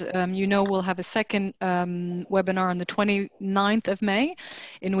that, as you know, we'll have a second webinar on the 29th of May,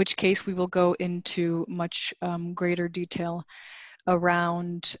 in which case we will go into much greater detail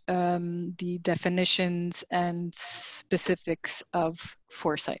around the definitions and specifics of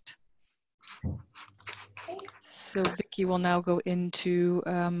foresight. So Vicky will now go into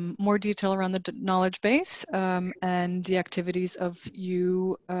more detail around the knowledge base and the activities of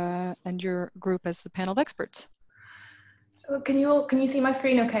you and your group as the panel of experts. So can you see my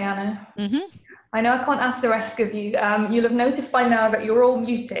screen okay, Anna? Mm-hmm. I know I can't ask the rest of you. You'll have noticed by now that you're all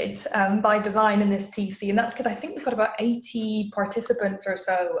muted by design in this TC, and that's because I think we've got about 80 participants or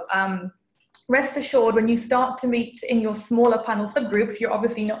so. Rest assured, when you start to meet in your smaller panel subgroups, you're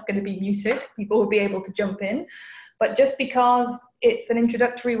obviously not going to be muted. People will be able to jump in. But just because it's an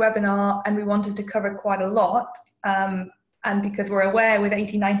introductory webinar and we wanted to cover quite a lot, and because we're aware with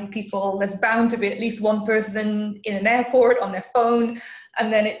 80, 90 people, there's bound to be at least one person in an airport on their phone,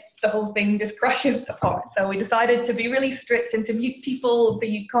 and then the whole thing just crashes apart. So we decided to be really strict and to mute people so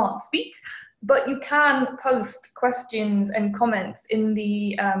you can't speak, but you can post questions and comments in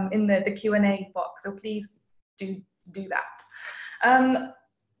the Q&A box. So please do that.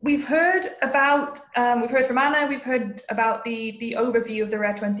 We've heard from Anna, we've heard about the overview of the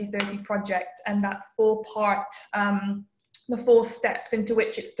RARE 2030 project and that four-part, the 4 steps into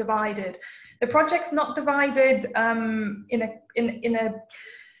which it's divided. The project's not divided in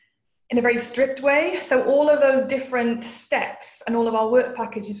a very strict way. So all of those different steps and all of our work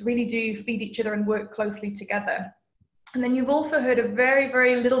packages really do feed each other and work closely together. And then you've also heard a very,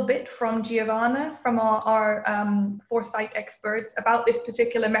 very little bit from Giovanna, from our foresight experts, about this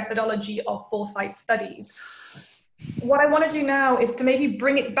particular methodology of foresight studies. What I want to do now is to maybe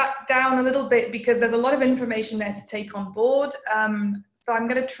bring it back down a little bit, because there's a lot of information there to take on board. So I'm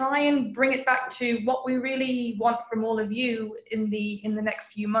going to try and bring it back to what we really want from all of you in the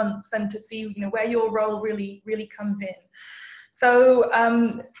next few months, and to see where your role really comes in. So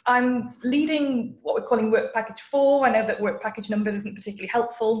I'm leading what we're calling Work Package 4. I know that work package numbers isn't particularly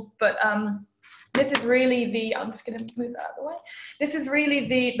helpful, but this is really the, I'm just going to move that out of the way. This is really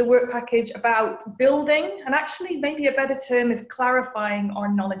the work package about building, and actually maybe a better term is clarifying our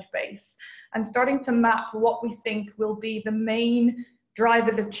knowledge base and starting to map what we think will be the main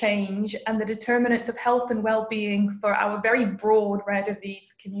drivers of change and the determinants of health and well-being for our very broad rare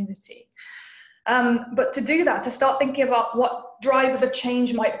disease community. But to do that, to start thinking about what drivers of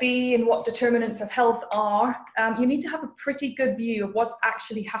change might be and what determinants of health are, you need to have a pretty good view of what's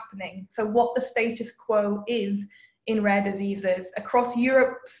actually happening. So what the status quo is in rare diseases across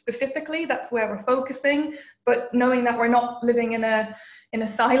Europe specifically, that's where we're focusing. But knowing that we're not living in a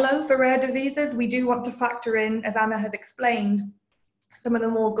silo for rare diseases, we do want to factor in, as Anna has explained, some of the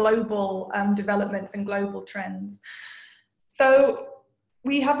more global developments and global trends. So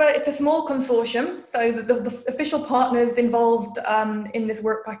it's a small consortium, so the official partners involved in this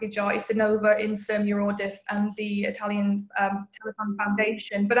work package are ICINOVA, INSERM, Eurordis, and the Italian Telethon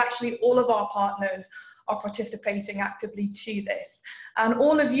Foundation, but actually all of our partners are participating actively to this. And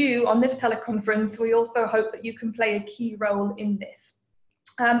all of you on this teleconference, we also hope that you can play a key role in this.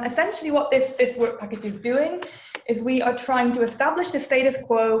 Essentially what this work package is doing is we are trying to establish the status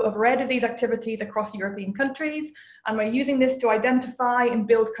quo of rare disease activities across European countries, and we're using this to identify and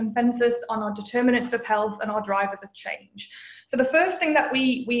build consensus on our determinants of health and our drivers of change. So the first thing that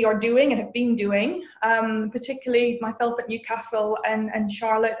we are doing and have been doing, particularly myself at Newcastle and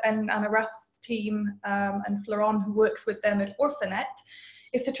Charlotte and Anna Rath's team and Florent, who works with them at Orphanet,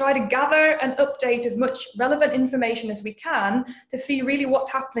 is to try to gather and update as much relevant information as we can to see really what's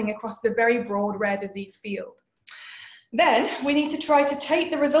happening across the very broad rare disease field. Then we need to try to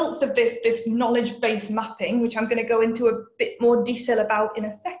take the results of this knowledge-based mapping, which I'm going to go into a bit more detail about in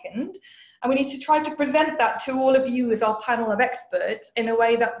a second, and we need to try to present that to all of you as our panel of experts in a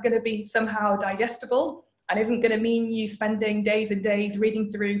way that's going to be somehow digestible and isn't going to mean you spending days and days reading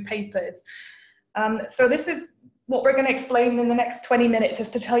through papers. So this is what we're going to explain in the next 20 minutes, is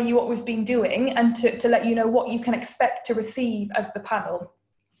to tell you what we've been doing and to let you know what you can expect to receive as the panel.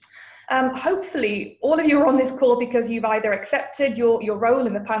 Hopefully all of you are on this call because you've either accepted your role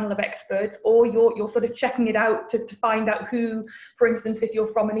in the panel of experts, or you're sort of checking it out to find out who, for instance, if you're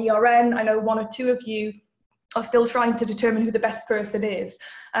from an ERN, I know one or two of you are still trying to determine who the best person is.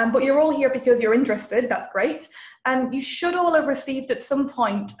 But you're all here because you're interested, that's great. And you should all have received at some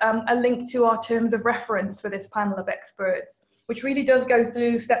point a link to our terms of reference for this panel of experts, which really does go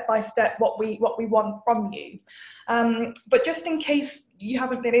through step by step what we want from you. But just in case you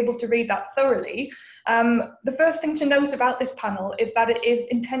haven't been able to read that thoroughly, the first thing to note about this panel is that it is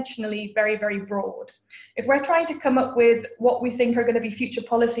intentionally very, very broad. If we're trying to come up with what we think are going to be future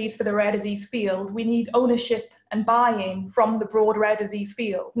policies for the rare disease field, we need ownership and buy-in from the broad rare disease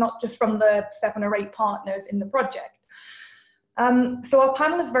field, not just from the 7 or 8 partners in the project. So our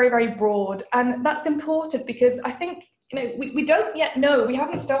panel is very, very broad, and that's important because I think we don't yet know, we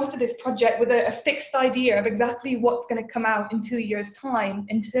haven't started this project with a fixed idea of exactly what's going to come out in 2 years' time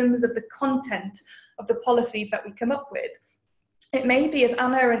in terms of the content of the policies that we come up with. It may be, as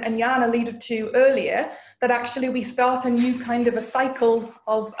Anna and Jan alluded to earlier, that actually we start a new kind of a cycle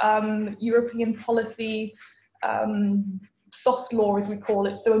of European policy soft law, as we call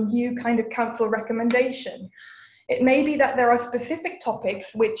it, so a new kind of council recommendation. It may be that there are specific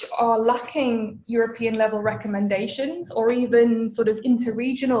topics which are lacking European level recommendations or even sort of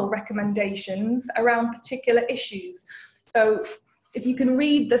interregional recommendations around particular issues. So if you can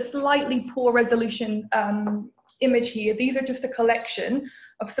read the slightly poor resolution image here, these are just a collection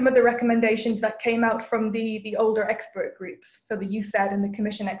of some of the recommendations that came out from the older expert groups, so the USAID and the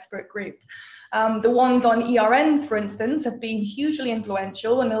Commission expert group. The ones on ERNs, for instance, have been hugely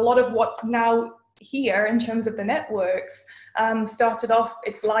influential, and a lot of what's now here in terms of the networks started off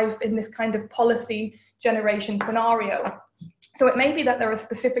its life in this kind of policy generation scenario. So it may be that there are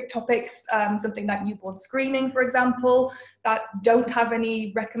specific topics, something like newborn screening, for example, that don't have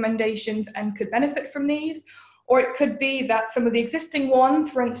any recommendations and could benefit from these. Or it could be that some of the existing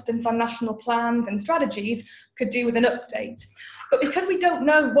ones, for instance, on national plans and strategies, could do with an update. But because we don't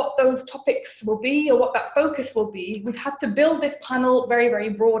know what those topics will be or what that focus will be, we've had to build this panel very, very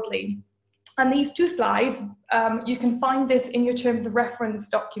broadly. And these 2 slides, you can find this in your terms of reference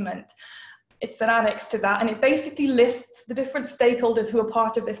document. It's an annex to that, and it basically lists the different stakeholders who are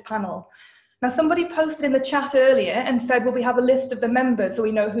part of this panel. Now, somebody posted in the chat earlier and said, well, we have a list of the members so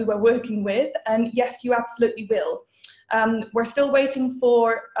we know who we're working with. And yes, you absolutely will. We're still waiting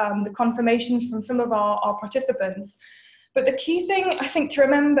for the confirmations from some of our participants. But the key thing I think to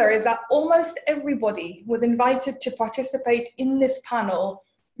remember is that almost everybody was invited to participate in this panel,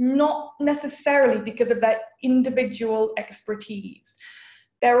 not necessarily because of their individual expertise.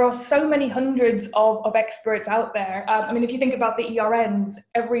 There are so many hundreds of experts out there. I mean, if you think about the ERNs,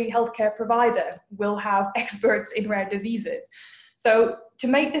 every healthcare provider will have experts in rare diseases. So to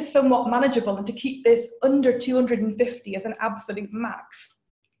make this somewhat manageable and to keep this under 250 as an absolute max,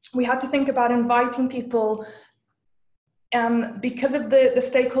 we had to think about inviting people because of the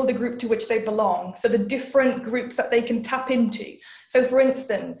stakeholder group to which they belong, so the different groups that they can tap into. So for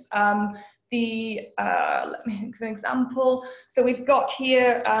instance, let me give an example. So we've got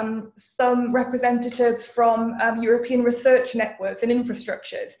here some representatives from European research networks and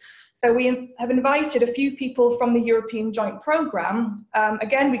infrastructures. So we have invited a few people from the European Joint Programme.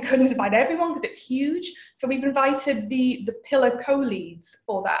 Again, we couldn't invite everyone because it's huge. So we've invited the pillar co-leads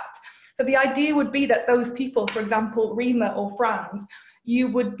for that. So the idea would be that those people, for example, Rima or Franz, you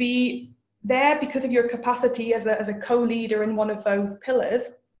would be there because of your capacity as a co-leader in one of those pillars,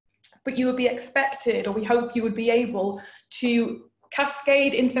 but you would be expected, or we hope you would be able to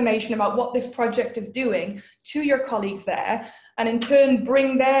cascade information about what this project is doing to your colleagues there, and in turn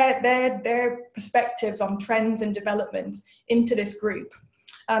bring their perspectives on trends and developments into this group.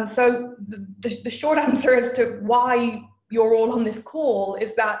 So the short answer as to why you're all on this call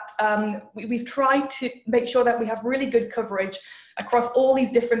is that we've tried to make sure that we have really good coverage across all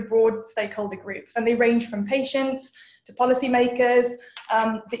these different broad stakeholder groups, and they range from patients to policymakers.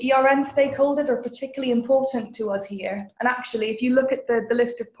 The ERN stakeholders are particularly important to us here, and actually if you look at the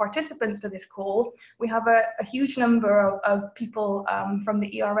list of participants to this call, we have a huge number of people from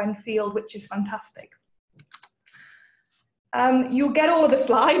the ERN field, which is fantastic. You'll get all of the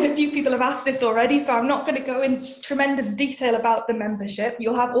slides. A few people have asked this already, so I'm not going to go into tremendous detail about the membership.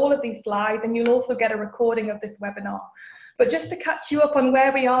 You'll have all of these slides, and you'll also get a recording of this webinar. But just to catch you up on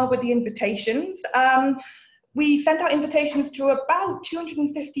where we are with the invitations, we sent out invitations to about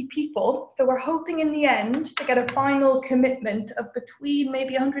 250 people. So we're hoping in the end to get a final commitment of between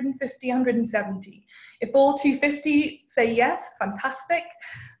maybe 150, 170. If all 250 say yes, fantastic.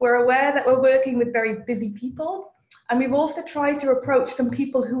 We're aware that we're working with very busy people. And we've also tried to approach some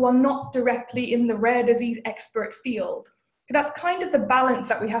people who are not directly in the rare disease expert field. So that's kind of the balance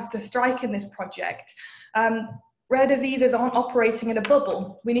that we have to strike in this project. Rare diseases aren't operating in a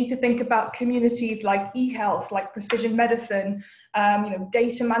bubble. We need to think about communities like e-health, like precision medicine,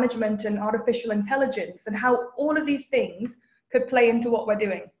 data management and artificial intelligence, and how all of these things could play into what we're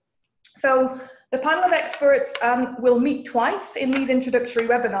doing. So the panel of experts will meet twice in these introductory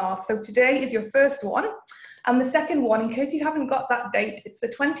webinars. So today is your first one. And the second one, in case you haven't got that date, it's the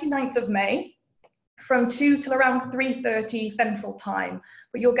 29th of May from 2 till around 3:30 Central Time,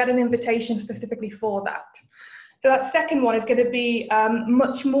 but you'll get an invitation specifically for that. So that second one is going to be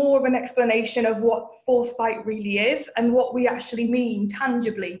much more of an explanation of what foresight really is and what we actually mean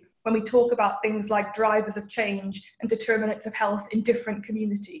tangibly when we talk about things like drivers of change and determinants of health in different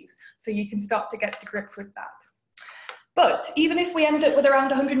communities. So you can start to get to grips with that. But even if we end up with around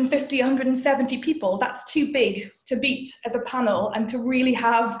 150, 170 people, that's too big to beat as a panel and to really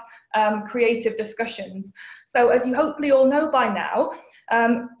have creative discussions. So as you hopefully all know by now,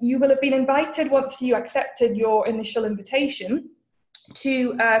 you will have been invited once you accepted your initial invitation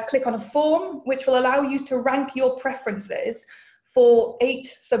to click on a form which will allow you to rank your preferences for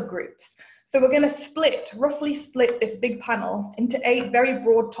 8 subgroups. So we're going to roughly split this big panel into 8 very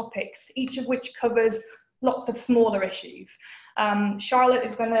broad topics, each of which covers lots of smaller issues. Charlotte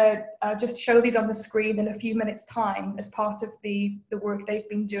is going to just show these on the screen in a few minutes' time as part of the work they've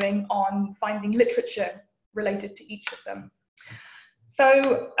been doing on finding literature related to each of them.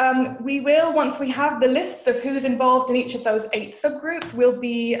 So we will, once we have the lists of who's involved in each of those 8 subgroups, we'll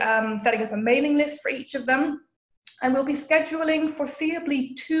be setting up a mailing list for each of them. And we'll be scheduling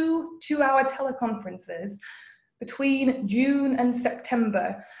foreseeably 2 two-hour teleconferences between June and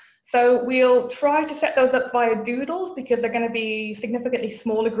September. So we'll try to set those up via Doodles because they're going to be significantly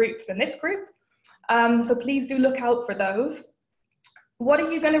smaller groups than this group. So please do look out for those. What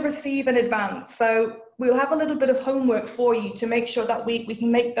are you going to receive in advance? So we'll have a little bit of homework for you to make sure that we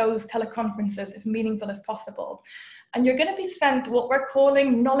can make those teleconferences as meaningful as possible. And you're going to be sent what we're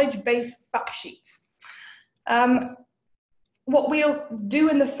calling knowledge-based fact sheets. what we'll do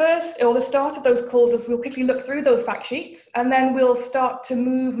in the first or the start of those calls is we'll quickly look through those fact sheets, and then we'll start to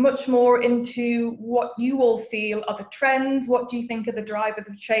move much more into what you all feel are the trends. What do you think are the drivers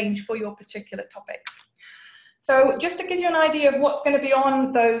of change for your particular topics? So just to give you an idea of what's going to be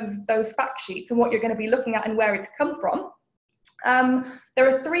on those fact sheets and what you're going to be looking at and where it's come from, there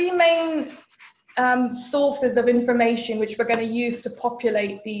are three main sources of information which we're going to use to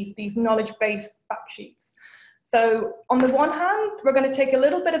populate these knowledge-based fact sheets. So on the one hand, we're going to take a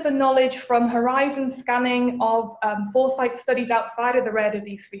little bit of the knowledge from horizon scanning of foresight studies outside of the rare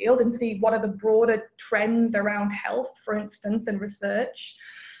disease field and see what are the broader trends around health, for instance, and research.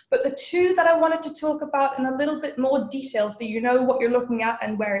 But the two that I wanted to talk about in a little bit more detail, so you know what you're looking at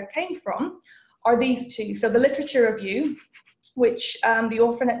and where it came from, are these two. So the literature review, which the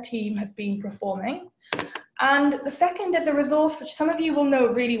Orphanet team has been performing. And the second is a resource which some of you will know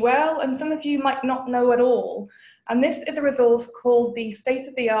really well and some of you might not know at all. And this is a resource called the State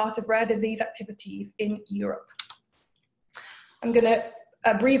of the Art of Rare Disease Activities in Europe. I'm going to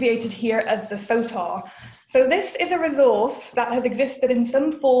abbreviate it here as the SOTAR. So this is a resource that has existed in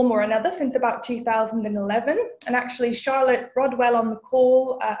some form or another since about 2011. And actually Charlotte Rodwell on the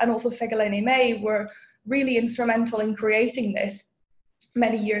call and also Segalene May were really instrumental in creating this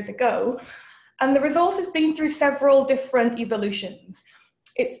many years ago. And the resource has been through several different evolutions.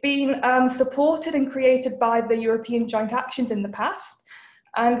 It's been supported and created by the European Joint Actions in the past.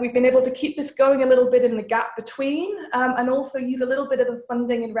 And we've been able to keep this going a little bit in the gap between and also use a little bit of the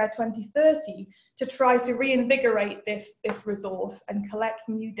funding in Rare 2030 to try to reinvigorate this resource and collect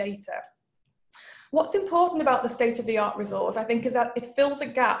new data. What's important about the state-of-the-art resource, I think, is that it fills a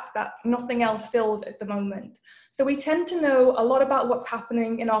gap that nothing else fills at the moment. So we tend to know a lot about what's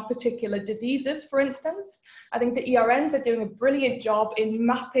happening in our particular diseases, for instance. I think the ERNs are doing a brilliant job in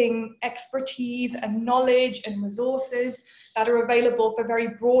mapping expertise and knowledge and resources that are available for very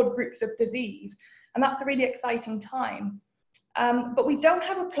broad groups of disease. And that's a really exciting time. But we don't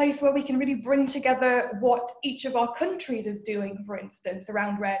have a place where we can really bring together what each of our countries is doing, for instance,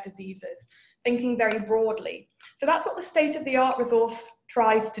 around rare diseases, thinking very broadly. So that's what the state-of-the-art resource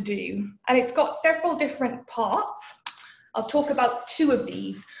tries to do. And it's got several different parts. I'll talk about two of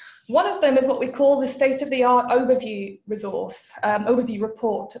these. One of them is what we call the state-of-the-art overview resource, overview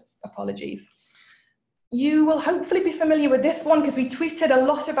report, apologies. You will hopefully be familiar with this one because we tweeted a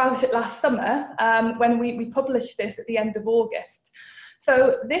lot about it last summer when we published this at the end of August.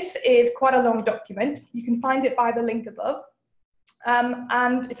 So this is quite a long document. You can find it by the link above.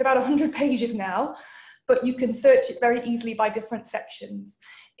 And it's about 100 pages now, but you can search it very easily by different sections.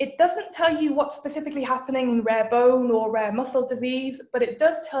 It doesn't tell you what's specifically happening in rare bone or rare muscle disease, but it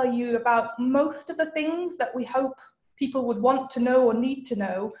does tell you about most of the things that we hope people would want to know or need to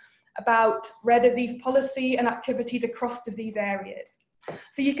know about rare disease policy and activities across disease areas.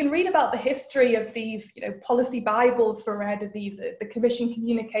 So you can read about the history of these policy bibles for rare diseases, the Commission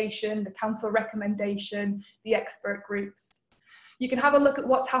communication, the Council recommendation, the expert groups. You can have a look at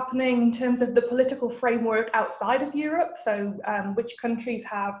what's happening in terms of the political framework outside of Europe, so which countries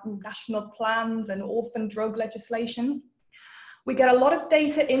have national plans and orphan drug legislation. We get a lot of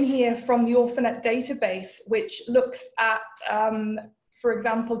data in here from the Orphanet database, which looks at, for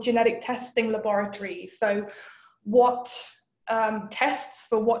example, genetic testing laboratories. So what tests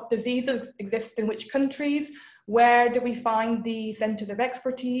for what diseases exist in which countries, where do we find the centers of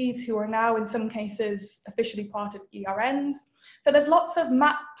expertise who are now in some cases officially part of ERNs. So there's lots of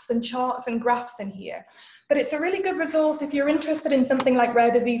maps and charts and graphs in here, but it's a really good resource if you're interested in something like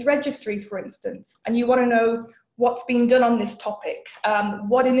rare disease registries, for instance, and you want to know what's being done on this topic,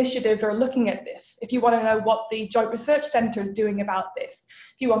 what initiatives are looking at this, if you want to know what the Joint Research Centre is doing about this,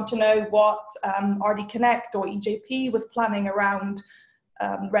 if you want to know what RD Connect or EJP was planning around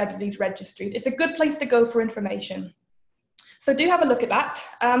rare disease registries. It's a good place to go for information. So do have a look at that.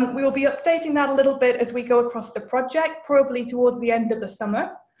 We will be updating that a little bit as we go across the project, probably towards the end of the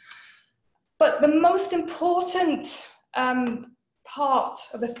summer. But the most important part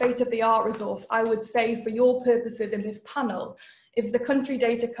of the state-of-the-art resource, I would say for your purposes in this panel, is the country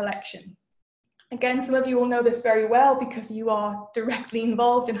data collection. Again, some of you will know this very well because you are directly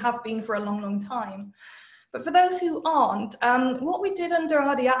involved and have been for a long, long time. But for those who aren't, what we did under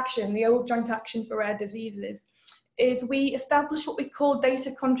RD Action, the old Joint Action for Rare Diseases, is we established what we call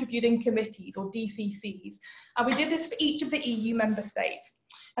data contributing committees, or DCCs. And we did this for each of the EU member states.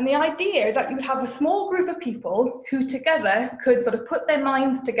 And the idea is that you would have a small group of people who together could sort of put their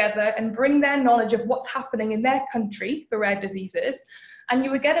minds together and bring their knowledge of what's happening in their country for rare diseases. And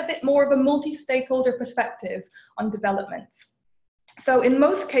you would get a bit more of a multi-stakeholder perspective on developments. So in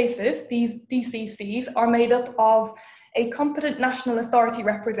most cases, these DCCs are made up of a competent national authority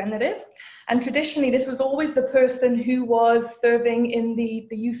representative. And traditionally, this was always the person who was serving in the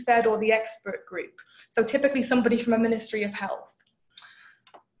USAID or the expert group. So typically somebody from a Ministry of Health.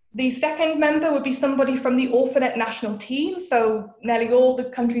 The second member would be somebody from the Orphanet national team. So nearly all the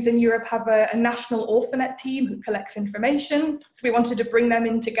countries in Europe have a national Orphanet team who collects information. So we wanted to bring them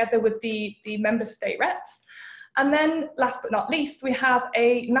in together with the member state reps. And then last but not least, we have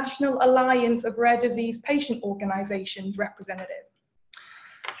a National Alliance of Rare Disease Patient Organizations representative.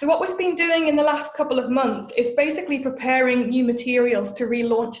 So what we've been doing in the last couple of months is basically preparing new materials to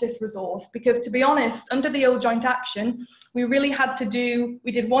relaunch this resource, because to be honest, under the old joint action, we really had to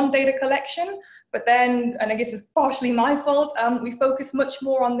we did one data collection, but then, and I guess it's partially my fault, we focused much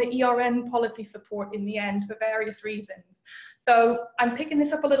more on the ERN policy support in the end for various reasons. So I'm picking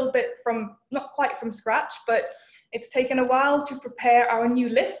this up a little bit from, not quite from scratch, but it's taken a while to prepare our new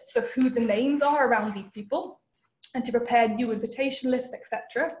lists of who the names are around these people, and to prepare new invitation lists,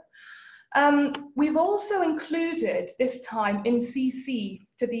 etc. We've also included this time in CC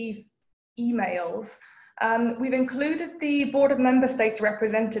to these emails, we've included the Board of Member States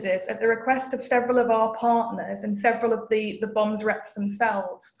representatives at the request of several of our partners and several of the BOMS reps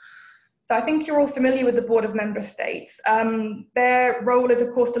themselves. So I think you're all familiar with the Board of Member States. Their role is,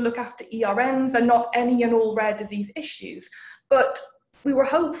 of course, to look after ERNs and not any and all rare disease issues. But we were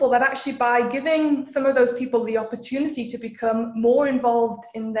hopeful that actually by giving some of those people the opportunity to become more involved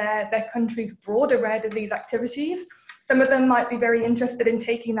in their country's broader rare disease activities, some of them might be very interested in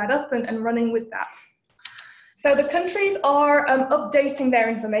taking that up and running with that. So the countries are updating their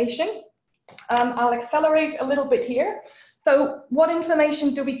information. I'll accelerate a little bit here. So what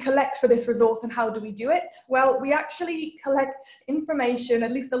information do we collect for this resource and how do we do it? Well, we actually collect information,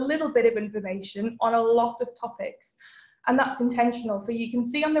 at least a little bit of information, on a lot of topics. And that's intentional. So you can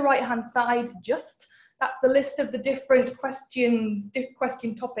see on the right-hand side, that's the list of the different question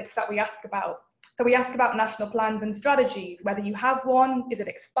topics that we ask about. So we ask about national plans and strategies, whether you have one, is it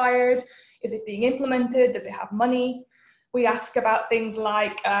expired, is it being implemented, does it have money? We ask about things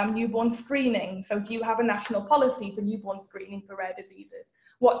like newborn screening. So do you have a national policy for newborn screening for rare diseases?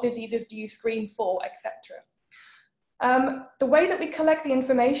 What diseases do you screen for, etc. The way that we collect the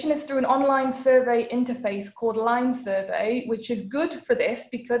information is through an online survey interface called Line Survey, which is good for this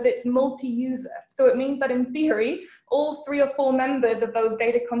because it's multi-user. So it means that in theory, all 3 or 4 members of those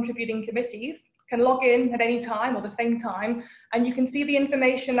data contributing committees can log in at any time or the same time, and you can see the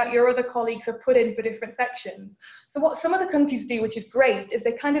information that your other colleagues have put in for different sections. So what some of the countries do, which is great, is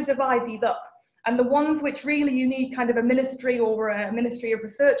they kind of divide these up. And the ones which really you need kind of a ministry or a Ministry of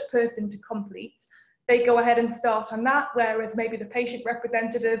Research person to complete, they go ahead and start on that, whereas maybe the patient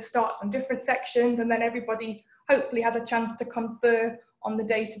representative starts on different sections, and then everybody hopefully has a chance to confer on the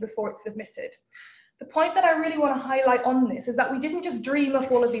data before it's submitted. The point that I really want to highlight on this is that we didn't just dream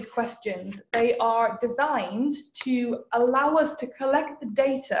up all of these questions. They are designed to allow us to collect the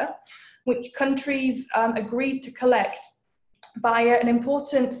data which countries agreed to collect via an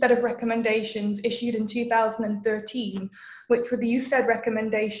important set of recommendations issued in 2013, which were the USAID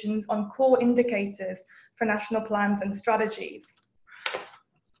recommendations on core indicators for national plans and strategies.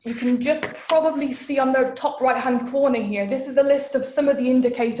 You can just probably see on the top right-hand corner here, this is a list of some of the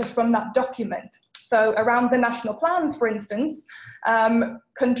indicators from that document. So around the national plans, for instance,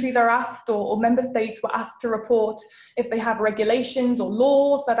 countries are asked, or member states were asked to report if they have regulations or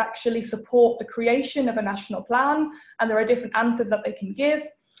laws that actually support the creation of a national plan, and there are different answers that they can give.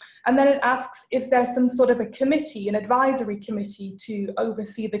 And then it asks, is there some sort of a committee, an advisory committee, to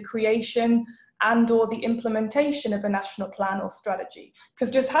oversee the creation and or the implementation of a national plan or strategy?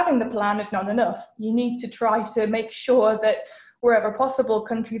 Because just having the plan is not enough. You need to try to make sure that wherever possible,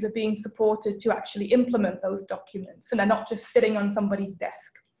 countries are being supported to actually implement those documents, and they're not just sitting on somebody's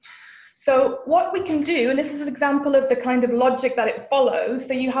desk. So what we can do, and this is an example of the kind of logic that it follows,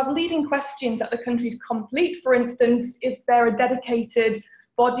 so you have leading questions that the countries complete. For instance, is there a dedicated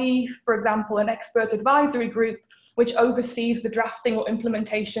body, for example, an expert advisory group, which oversees the drafting or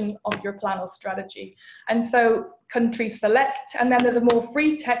implementation of your plan or strategy? And so countries select, and then there's a more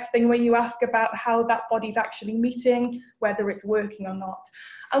free text thing where you ask about how that body's actually meeting, whether it's working or not.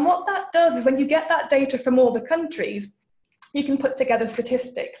 And what that does is when you get that data from all the countries, you can put together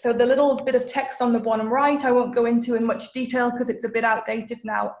statistics. So the little bit of text on the bottom right, I won't go into in much detail because it's a bit outdated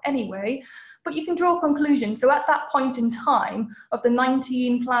now anyway, but you can draw conclusions. So at that point in time, of the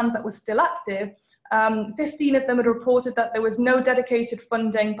 19 plans that were still active, 15 of them had reported that there was no dedicated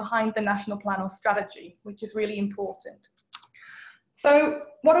funding behind the national plan or strategy, which is really important. So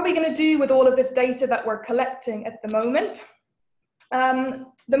what are we going to do with all of this data that we're collecting at the moment?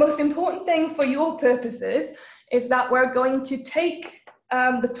 The most important thing for your purposes is that we're going to take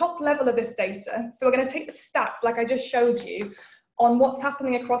the top level of this data. So we're going to take the stats, like I just showed you, on what's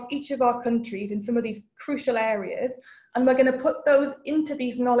happening across each of our countries in some of these crucial areas, and we're going to put those into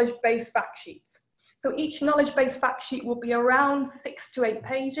these knowledge-based fact sheets. So each knowledge-based fact sheet will be around 6 to 8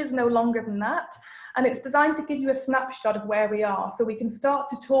 pages, no longer than that, and it's designed to give you a snapshot of where we are, so we can start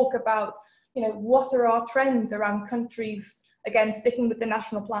to talk about, you know, what are our trends around countries, again, sticking with the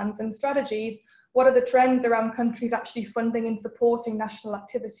national plans and strategies. What are the trends around countries actually funding and supporting national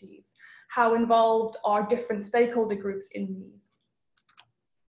activities? How involved are different stakeholder groups in these?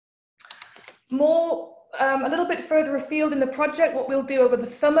 A little bit further afield in the project, what we'll do over the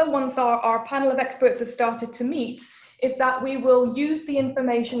summer, once our panel of experts has started to meet, is that we will use the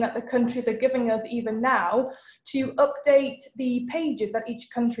information that the countries are giving us even now to update the pages that each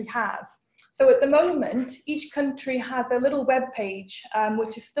country has. So at the moment, each country has a little web page,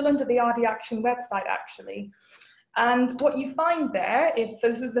 which is still under the RD Action website, actually. And what you find there is, so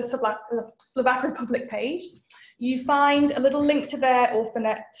this is the Slovak Republic page. You find a little link to their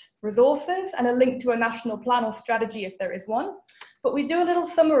Orphanet resources and a link to a national plan or strategy if there is one. But we do a little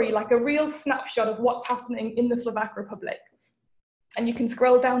summary, like a real snapshot of what's happening in the Slovak Republic. And you can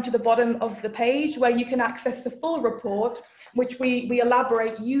scroll down to the bottom of the page where you can access the full report, which we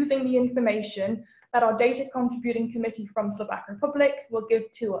elaborate using the information that our data contributing committee from Slovak Republic will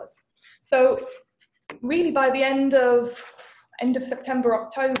give to us. So really by the end of September,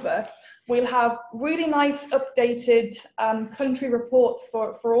 October, we'll have really nice updated country reports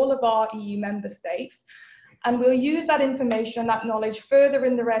for all of our EU member states. And we'll use that information, that knowledge further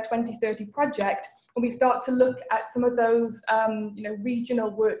in the RARE 2030 project when we start to look at some of those you know,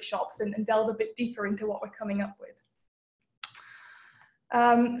 regional workshops and delve a bit deeper into what we're coming up with.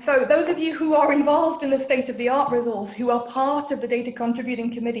 So those of you who are involved in the state-of-the-art resource, who are part of the data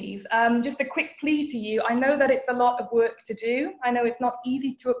contributing committees, just a quick plea to you. I know that it's a lot of work to do. I know it's not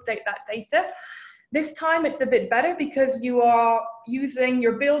easy to update that data. This time it's a bit better because you're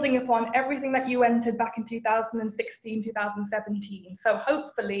building upon everything that you entered back in 2016, 2017. So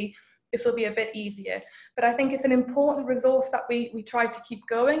hopefully this will be a bit easier. But I think it's an important resource that we try to keep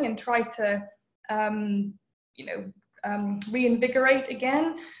going and try to, you know, reinvigorate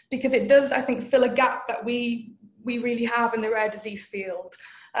again, because it does, I think, fill a gap that we really have in the rare disease field.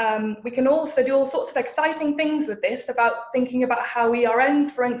 We can also do all sorts of exciting things with this, about thinking about how ERNs,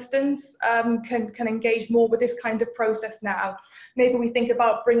 for instance, can engage more with this kind of process now. Maybe we think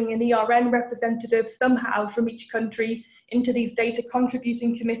about bringing an ERN representative somehow from each country into these data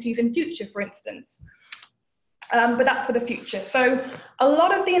contributing committees in future, for instance. But that's for the future. So a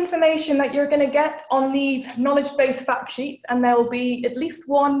lot of the information that you're going to get on these knowledge-based fact sheets, and there will be at least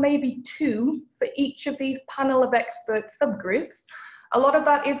one, maybe two, for each of these panel of expert subgroups, a lot of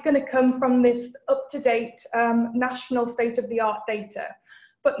that is going to come from this up-to-date national state-of-the-art data,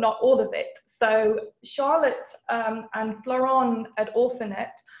 but not all of it. So Charlotte and Florent at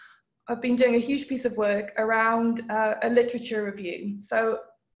Orphanet have been doing a huge piece of work around a literature review. So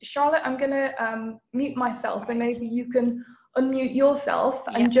Charlotte, I'm going to mute myself, and maybe you can unmute yourself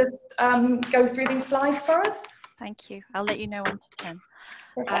and just go through these slides for us. Thank you. I'll let you know when to turn.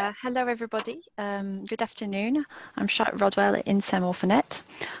 Hello, everybody. Good afternoon. I'm Charlotte Rodwell at INSEM Orphanet.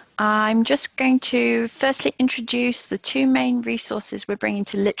 I'm just going to firstly introduce the two main resources we're bringing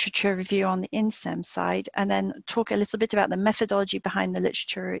to literature review on the INSEM side, and then talk a little bit about the methodology behind the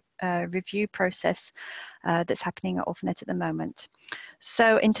literature review process that's happening at Orphanet at the moment.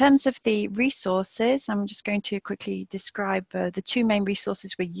 So in terms of the resources, I'm just going to quickly describe the two main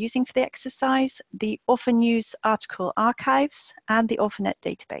resources we're using for the exercise: the Orphanews article archives and the Orphanet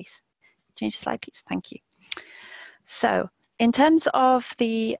database. Change the slide, please. Thank you. So in terms of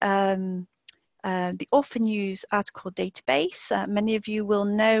the Orphanews article database, many of you will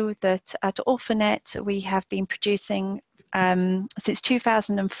know that at Orphanet we have been producing since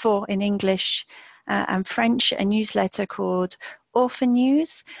 2004 in English and French a newsletter called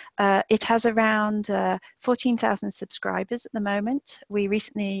Orphanews. It has around 14,000 subscribers at the moment. We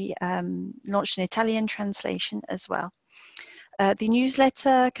recently launched an Italian translation as well. The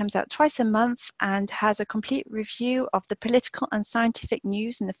newsletter comes out twice a month and has a complete review of the political and scientific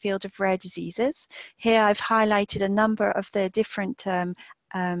news in the field of rare diseases. Here I've highlighted a number of the different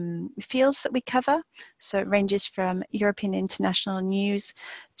fields that we cover. So it ranges from European international news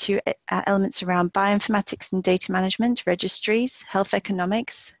to elements around bioinformatics and data management, registries, health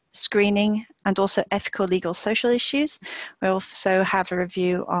economics, screening, and also ethical, legal, social issues. We also have a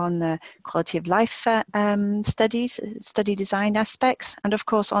review on the quality of life studies, study design aspects, and of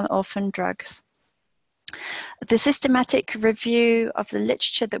course on orphan drugs. The systematic review of the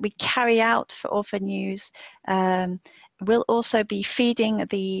literature that we carry out for Orphan News will also be feeding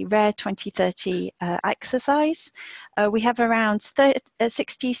the Rare 2030 exercise. We have around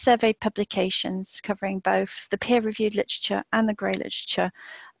 60 survey publications covering both the peer-reviewed literature and the grey literature,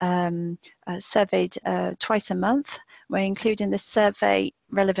 surveyed twice a month. We're including the survey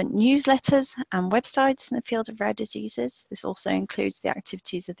relevant newsletters and websites in the field of rare diseases. This also includes the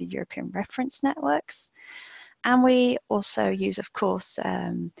activities of the European reference networks. And we also use, of course,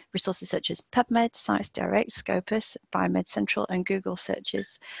 resources such as PubMed, ScienceDirect, Scopus, Biomed Central, and Google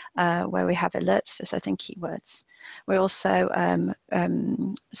searches, where we have alerts for certain keywords. We're also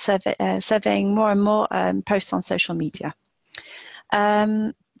surveying more and more posts on social media.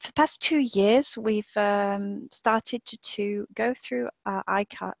 For the past 2 years, we've started to go through our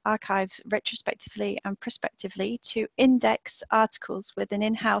archives retrospectively and prospectively to index articles with an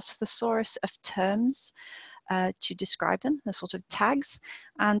in-house thesaurus of terms to describe them, the sort of tags,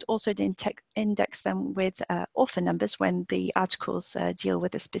 and also to index them with author numbers when the articles deal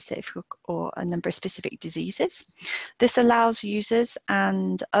with a specific or a number of specific diseases. This allows users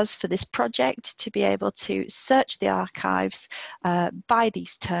and us for this project to be able to search the archives by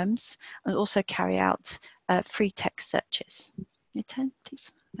these terms and also carry out free text searches. Your turn,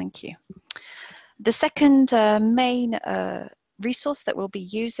 please. Thank you. The second main resource that we'll be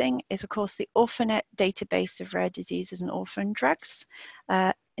using is, of course, the Orphanet database of rare diseases and orphan drugs.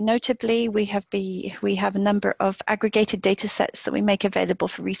 Notably, we have a number of aggregated data sets that we make available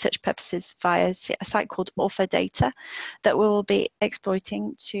for research purposes via a site called OrphaData that we will be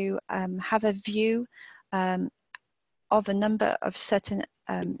exploiting to have a view of a number of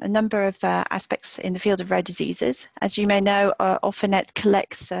aspects in the field of rare diseases. As you may know, Orphanet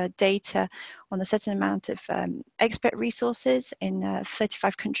collects data on a certain amount of expert resources in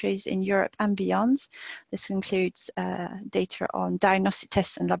 35 countries in Europe and beyond. This includes data on diagnostic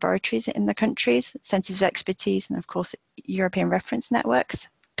tests and laboratories in the countries, centers of expertise, and of course, European reference networks,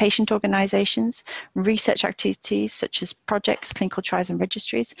 patient organizations, research activities such as projects, clinical trials and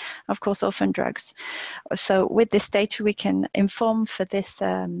registries, of course, orphan drugs. So with this data, we can inform for this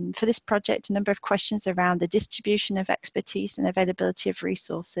project a number of questions around the distribution of expertise and availability of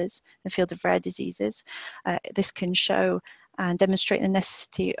resources in the field of rare diseases. This can show and demonstrate the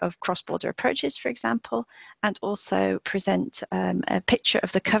necessity of cross-border approaches, for example, and also present a picture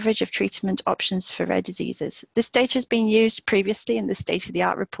of the coverage of treatment options for rare diseases. This data has been used previously in the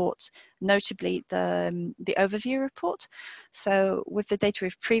state-of-the-art report, notably the overview report. So with the data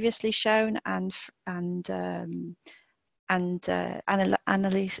we've previously shown and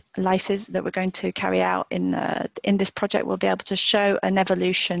analysis that we're going to carry out in this project, we'll be able to show an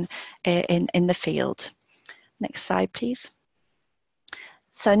evolution in the field. Next slide, please.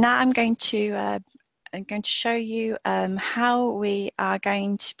 So now I'm going to show you how we are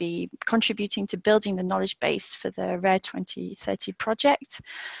going to be contributing to building the knowledge base for the Rare 2030 project.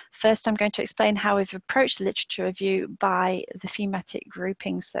 First, I'm going to explain how we've approached the literature review by the thematic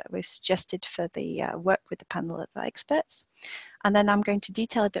groupings that we've suggested for the work with the panel of experts. And then I'm going to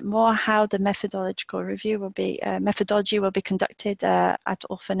detail a bit more how the methodological review will be, methodology will be conducted at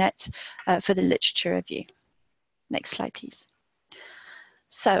Orphanet for the literature review. Next slide, please.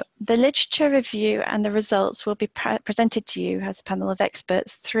 So the literature review and the results will be presented to you as a panel of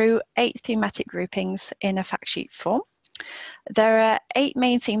experts through 8 thematic groupings in a fact sheet form. There are 8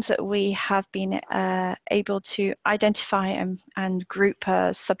 main themes that we have been able to identify and group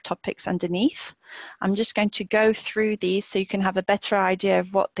subtopics underneath. I'm just going to go through these so you can have a better idea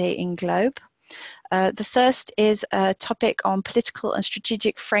of what they englobe. The first is a topic on political and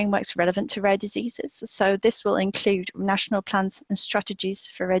strategic frameworks relevant to rare diseases. So this will include national plans and strategies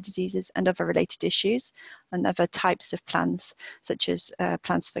for rare diseases and other related issues, and other types of plans, such as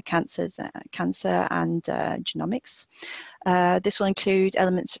plans for cancer and genomics. This will include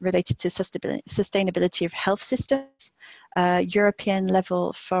elements related to sustainability of health systems, European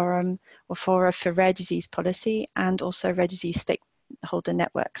level forum or fora for rare disease policy, and also rare disease stakeholder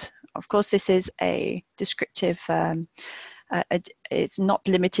networks. Of course, this is a descriptive, it's not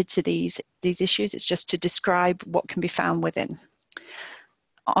limited to these issues, it's just to describe what can be found within.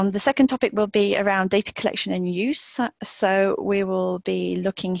 On the second topic will be around data collection and use. So we will be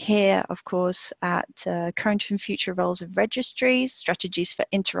looking here, of course, at current and future roles of registries, strategies for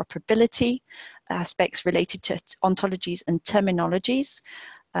interoperability, aspects related to ontologies and terminologies,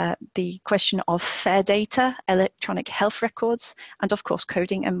 the question of FAIR data, electronic health records, and of course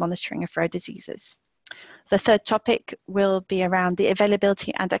coding and monitoring of rare diseases. The third topic will be around the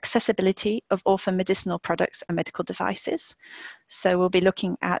availability and accessibility of orphan medicinal products and medical devices. So we'll be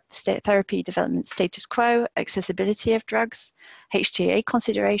looking at therapy development status quo, accessibility of drugs, HTA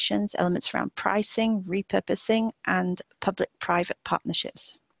considerations, elements around pricing, repurposing, and public-private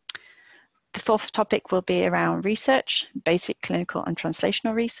partnerships. The fourth topic will be around research, basic clinical and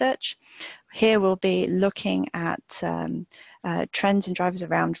translational research. Here we'll be looking at trends and drivers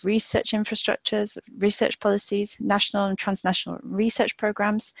around research infrastructures, research policies, national and transnational research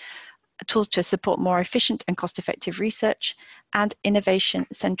programs, tools to support more efficient and cost-effective research, and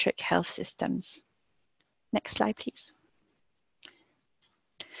innovation-centric health systems. Next slide, please.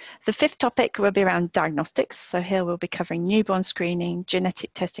 The fifth topic will be around diagnostics. So here we'll be covering newborn screening,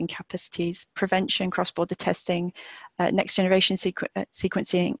 genetic testing capacities, prevention, cross-border testing, next generation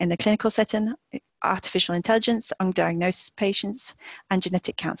sequencing in the clinical setting, artificial intelligence, undiagnosed patients, and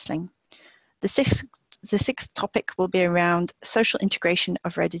genetic counseling. The sixth topic will be around social integration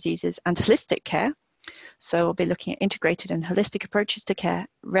of rare diseases and holistic care. So we'll be looking at integrated and holistic approaches to care,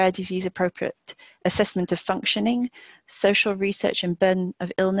 rare disease appropriate assessment of functioning, social research and burden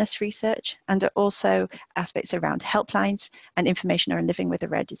of illness research, and also aspects around helplines and information on living with a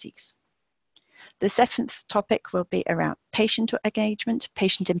rare disease. The seventh topic will be around patient engagement,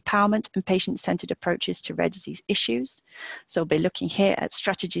 patient empowerment, and patient-centered approaches to rare disease issues. So we'll be looking here at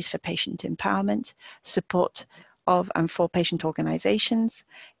strategies for patient empowerment, support of and for patient organizations,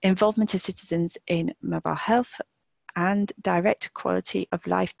 involvement of citizens in mobile health, and direct quality of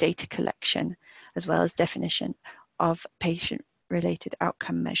life data collection, as well as definition of patient-related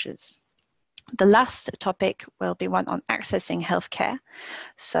outcome measures. The last topic will be one on accessing healthcare.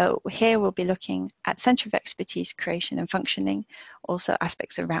 So here we'll be looking at Centre of Expertise creation and functioning, also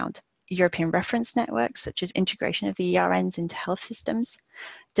aspects around European reference networks, such as integration of the ERNs into health systems,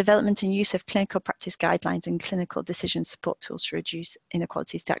 development and use of clinical practice guidelines and clinical decision support tools to reduce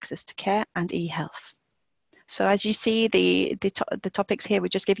inequalities to access to care, and e-health. So as you see, the topics here, we're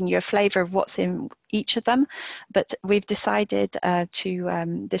just giving you a flavour of what's in each of them, but we've decided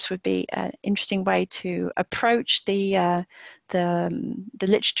this would be an interesting way to approach the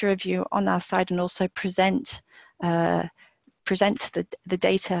literature review on our side, and also present the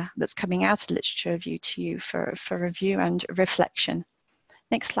data that's coming out of the literature review to you for review and reflection.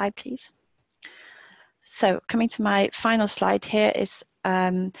 Next slide, please. So coming to my final slide here is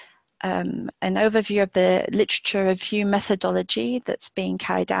an overview of the literature review methodology that's being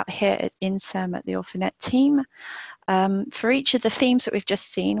carried out here at INSERM at the Orphanet team. For each of the themes that we've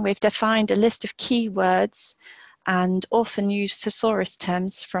just seen, we've defined a list of keywords and often used thesaurus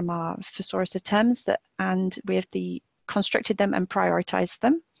terms from our thesaurus of terms, and we have constructed them and prioritized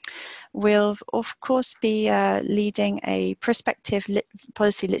them. We'll of course be leading a prospective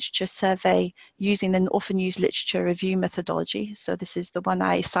policy literature survey using the often used literature review methodology. So this is the one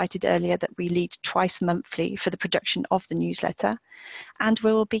I cited earlier that we lead twice monthly for the production of the newsletter. And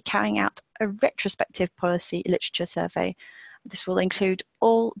we will be carrying out a retrospective policy literature survey. This will include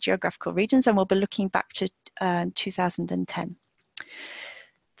all geographical regions, and we'll be looking back to 2010.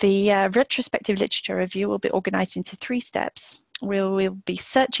 The retrospective literature review will be organized into 3 steps. We'll be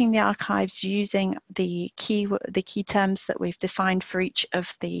searching the archives using the key terms that we've defined for each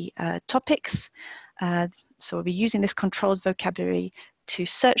of the topics. So we'll be using this controlled vocabulary to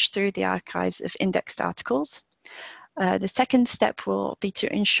search through the archives of indexed articles. The second step will be to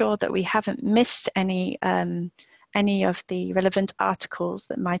ensure that we haven't missed any of the relevant articles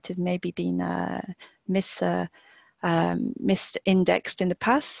that might have maybe been misindexed in the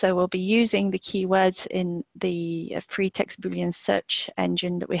past. So we'll be using the keywords in the free text Boolean search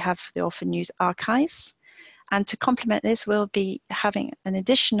engine that we have for the Orphan News archives. And to complement this, we'll be having an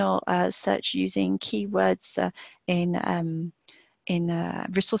additional search using keywords in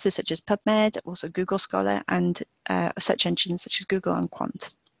resources such as PubMed, also Google Scholar, and search engines such as Google and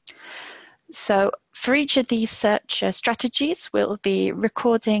Quant. So for each of these search strategies, we'll be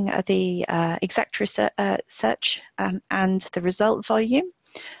recording the exact search and the result volume.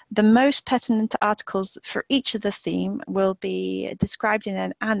 The most pertinent articles for each of the theme will be described in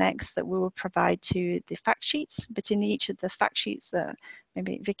an annex that we will provide to the fact sheets. But in each of the fact sheets,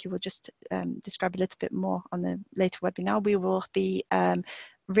 maybe Vicky will just describe a little bit more on the later webinar, we will be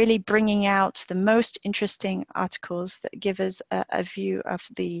really bringing out the most interesting articles that give us a view of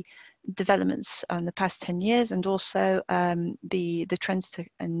the developments in the past 10 years, and also the trends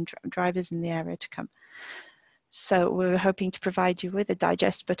and drivers in the area to come. So we're hoping to provide you with a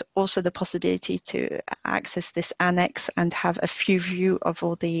digest, but also the possibility to access this annex and have a view of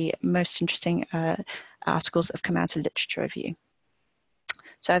all the most interesting articles that have come out of literature review.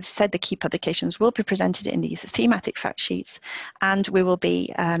 So I've said the key publications will be presented in these thematic fact sheets, and we will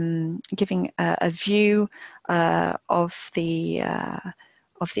be giving a view of the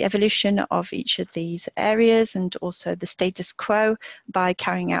evolution of each of these areas, and also the status quo by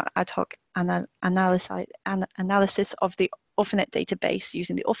carrying out ad hoc analysis of the Orphanet database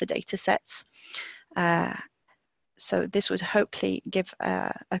using the Orpha data sets. So this would hopefully give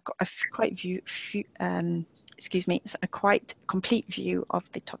a quite complete view of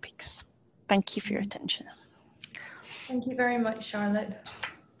the topics. Thank you for your attention. Thank you very much, Charlotte.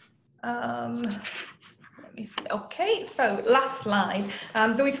 Let me see. Okay, so last slide.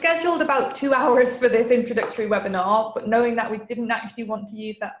 So we scheduled about 2 hours for this introductory webinar, but knowing that we didn't actually want to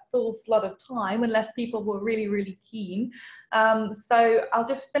use that full slot of time unless people were really, really keen. So I'll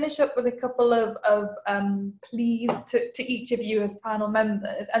just finish up with a couple of pleas to each of you as panel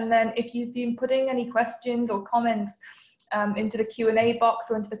members. And then if you've been putting any questions or comments into the Q&A box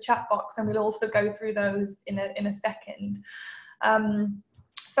or into the chat box, and we'll also go through those in a second.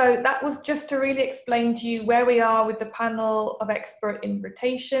 So that was just to really explain to you where we are with the panel of expert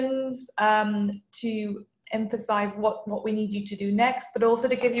invitations, to emphasize what we need you to do next, but also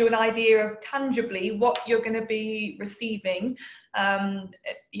to give you an idea of tangibly what you're going to be receiving,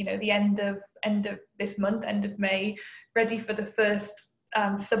 you know, the end of this month, end of May, ready for the first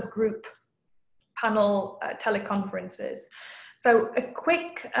subgroup panel teleconferences. So a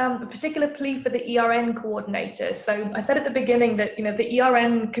quick particular plea for the ERN coordinators. So I said at the beginning that, you know, the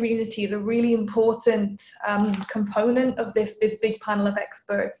ERN community is a really important component of this big panel of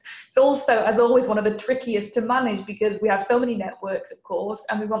experts. It's also, as always, one of the trickiest to manage because we have so many networks, of course,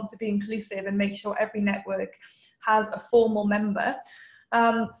 and we want to be inclusive and make sure every network has a formal member.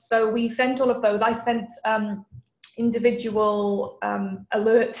 So we sent all of those. I sent individual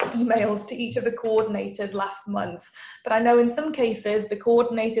alert emails to each of the coordinators last month, but I know in some cases the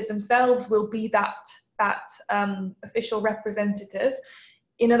coordinators themselves will be that official representative.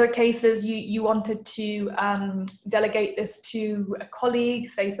 In other cases, you wanted to delegate this to a colleague,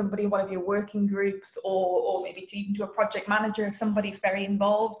 say somebody in one of your working groups, or maybe even to a project manager if somebody's very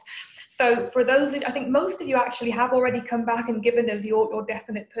involved. So for those, I think most of you actually have already come back and given us your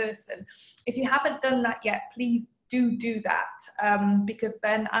definite person. If you haven't done that yet, please do that, because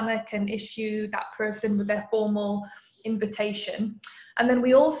then Anna can issue that person with their formal invitation. And then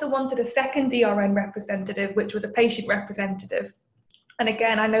we also wanted a second ERN representative, which was a patient representative. And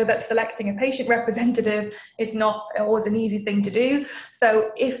again, I know that selecting a patient representative is not always an easy thing to do.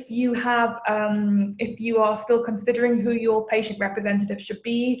 So if you have, if you are still considering who your patient representative should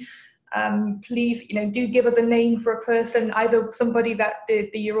be, please, you know, do give us a name for a person, either somebody that the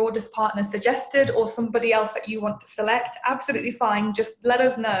Eurordis partner suggested or somebody else that you want to select. Absolutely fine, just let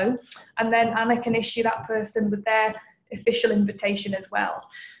us know, and then Anna can issue that person with their official invitation as well.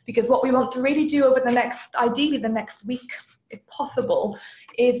 Because what we want to really do over the next, ideally the next week, if possible,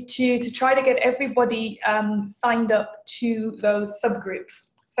 is to try to get everybody signed up to those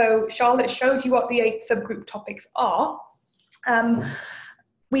subgroups. So Charlotte showed you what the 8 subgroup topics are.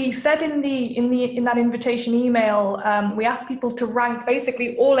 We said in that invitation email, we asked people to rank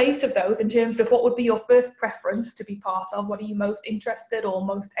basically all 8 of those in terms of what would be your first preference to be part of, what are you most interested or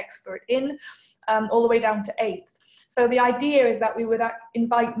most expert in, all the way down to 8. So the idea is that we would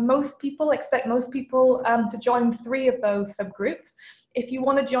invite most people, expect most people to join 3 of those subgroups. If you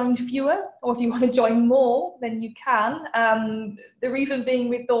want to join fewer, or if you want to join more, then you can. The reason being,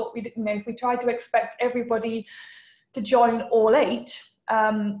 we thought, you know, if we tried to expect everybody to join all 8,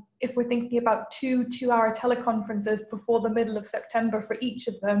 if we're thinking about 2 2-hour teleconferences before the middle of September for each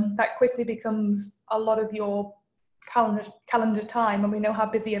of them, that quickly becomes a lot of your calendar time, and we know how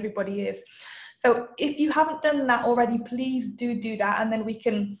busy everybody is. So if you haven't done that already, please do that, and then we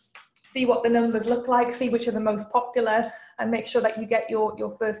can see what the numbers look like, see which are the most popular, and make sure that you get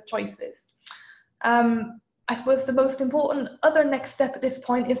your first choices. I suppose the most important other next step at this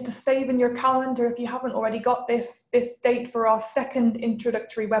point is to save in your calendar, if you haven't already got this date, for our second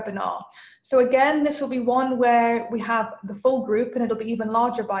introductory webinar. So again, this will be one where we have the full group, and it'll be even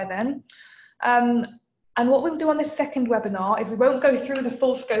larger by then. And what we'll do on this second webinar is we won't go through the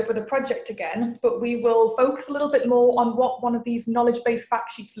full scope of the project again, but we will focus a little bit more on what one of these knowledge-based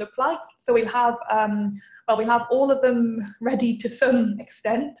fact sheets look like. So we'll have, well, we'll have all of them ready to some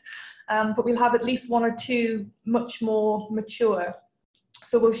extent, but we'll have at least 1 or 2 much more mature.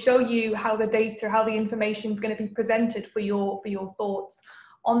 So we'll show you how the data, how the information is going to be presented for your thoughts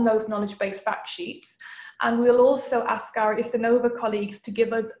on those knowledge-based fact sheets. And we'll also ask our ISTANOVA colleagues to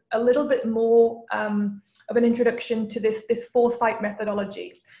give us a little bit more of an introduction to this foresight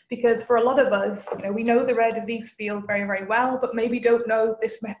methodology. Because for a lot of us, we know the rare disease field very, very well, but maybe don't know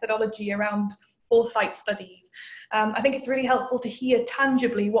this methodology around foresight studies. I think it's really helpful to hear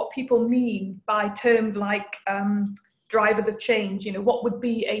tangibly what people mean by terms like drivers of change. What would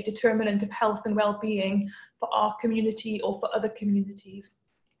be a determinant of health and well-being for our community or for other communities.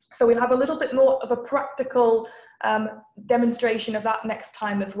 So we'll have a little bit more of a practical demonstration of that next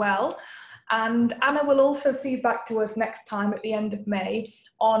time as well. And Anna will also feed back to us next time at the end of May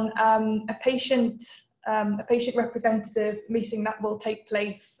on a patient representative meeting that will take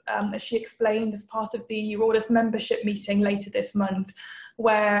place, as she explained, as part of the EURORDIS membership meeting later this month,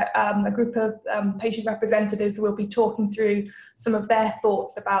 where a group of patient representatives will be talking through some of their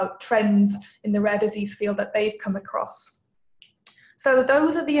thoughts about trends in the rare disease field that they've come across. So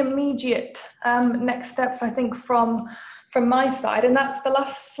those are the immediate next steps, I think, from my side, and that's the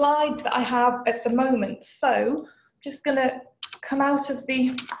last slide that I have at the moment. So I'm just going to come out of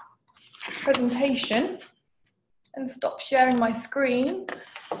the presentation and stop sharing my screen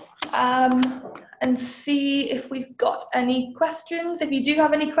and see if we've got any questions. If you do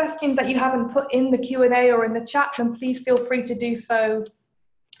have any questions that you haven't put in the Q&A or in the chat, then please feel free to do so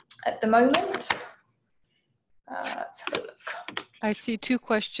at the moment. Let's have a look. I see two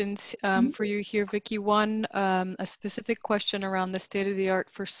questions for you here, Vicky. One, a specific question around the state of the art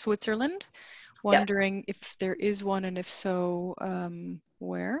for Switzerland, wondering if there is one, and if so,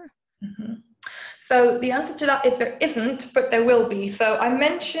 where? Mm-hmm. So the answer to that is there isn't, but there will be. So I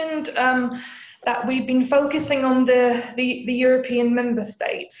mentioned that we've been focusing on the European member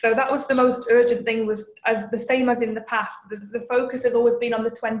states. So that was the most urgent thing, was as the same as in the past. The focus has always been on the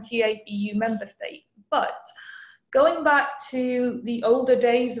 28 EU member states. But going back to the older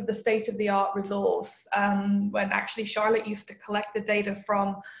days of the state-of-the-art resource, when actually Charlotte used to collect the data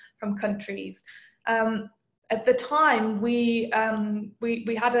from countries, at the time we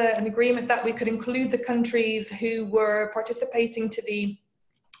had an agreement that we could include the countries who were participating to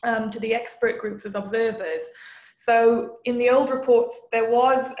the expert groups as observers. So in the old reports, there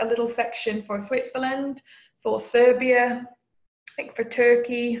was a little section for Switzerland, for Serbia, I think for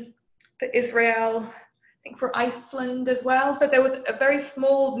Turkey, for Israel, I think for Iceland as well. So there was a very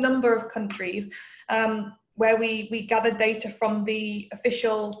small number of countries where we gathered data from the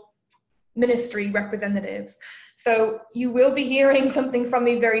official ministry representatives. So you will be hearing something from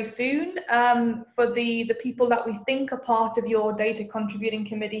me very soon for the people that we think are part of your data contributing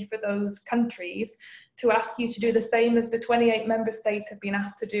committee for those countries, to ask you to do the same as the 28 member states have been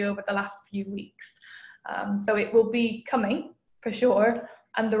asked to do over the last few weeks. So it will be coming for sure.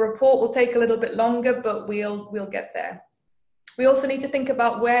 And the report will take a little bit longer, but we'll get there. We also need to think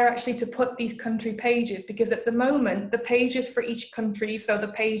about where actually to put these country pages, because at the moment, the pages for each country, so the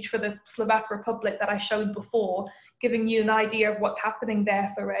page for the Slovak Republic that I showed before, giving you an idea of what's happening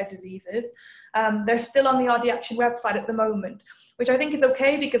there for rare diseases, they're still on the RD Action website at the moment, which I think is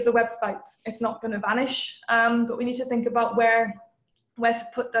okay, because the website's, it's not going to vanish, but we need to think about where to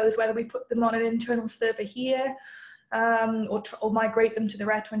put those, whether we put them on an internal server here, or migrate them to the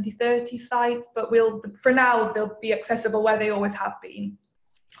Rare 2030 site, but for now they'll be accessible where they always have been.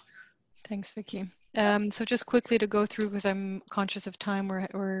 Thanks, Vicky. So just quickly to go through, because I'm conscious of time,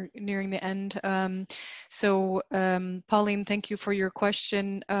 we're nearing the end. Pauline, thank you for your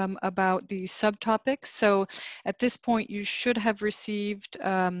question about the subtopics. So at this point, you should have received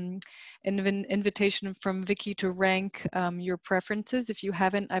an invitation from Vicky to rank your preferences. If you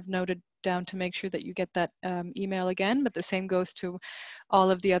haven't, I've noted down to make sure that you get that email again, but the same goes to all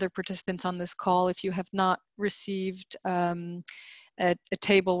of the other participants on this call. If you have not received a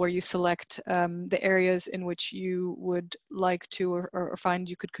table where you select the areas in which you would like to or find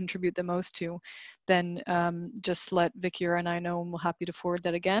you could contribute the most to, then just let Vicky or I know, and we're happy to forward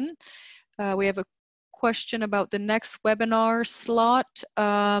that again. We have a question about the next webinar slot,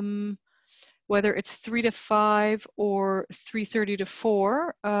 whether it's 3 to 5 or 3:30 to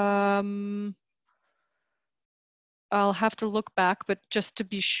 4. I'll have to look back, but just to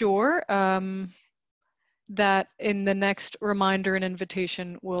be sure, that in the next reminder and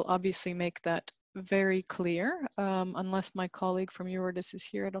invitation, we'll obviously make that very clear, unless my colleague from EURORDIS is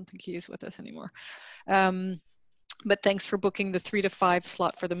here. I don't think he is with us anymore. But thanks for booking the 3 to 5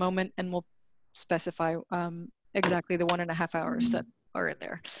 slot for the moment, and we'll specify exactly the 1.5 hours that are in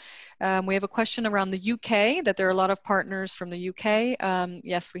there. We have a question around the UK, that there are a lot of partners from the UK.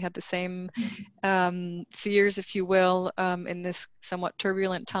 Yes, we had the same fears, if you will, in this somewhat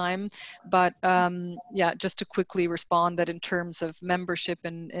turbulent time. But yeah, just to quickly respond that in terms of membership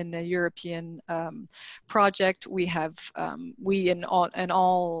in a European project, we have, we and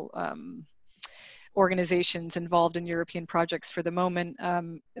all organizations involved in European projects for the moment.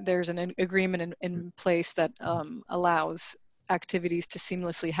 There's an agreement in place that allows activities to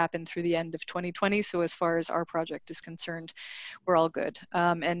seamlessly happen through the end of 2020. So as far as our project is concerned, we're all good.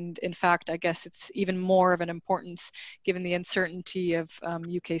 And in fact, I guess it's even more of an importance given the uncertainty of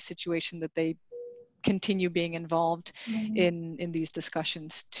UK situation that they continue being involved in these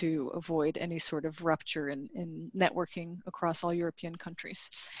discussions to avoid any sort of rupture in networking across all European countries.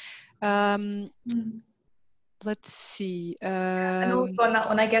 Let's see. And also on that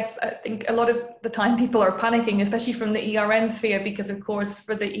one, I guess, I think a lot of the time people are panicking, especially from the ERN sphere, because of course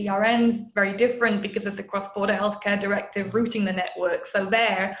for the ERNs, it's very different because of the cross-border healthcare directive routing the network. So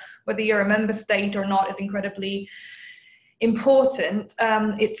there, whether you're a member state or not is incredibly important.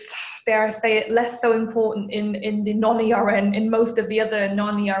 It's, dare I say it, less so important in the non-ERN, in most of the other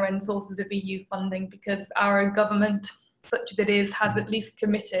non-ERN sources of EU funding, because our government, such as it is, has at least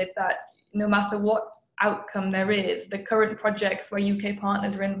committed that no matter what outcome there is, the current projects where UK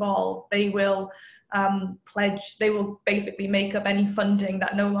partners are involved, they will pledge, they will basically make up any funding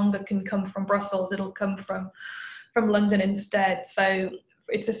that no longer can come from Brussels. It'll come from London instead. So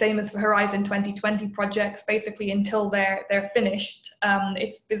it's the same as for Horizon 2020 projects. Basically, until they're finished,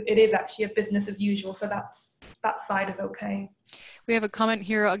 it is actually a business as usual. So that side is okay. We have a comment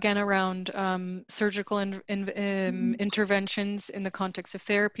here again around surgical interventions in the context of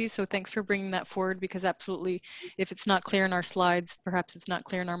therapy. So thanks for bringing that forward, because absolutely, if it's not clear in our slides, perhaps it's not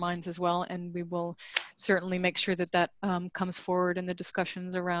clear in our minds as well. And we will certainly make sure that that comes forward in the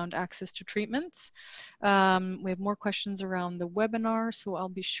discussions around access to treatments. We have more questions around the webinar, so I'll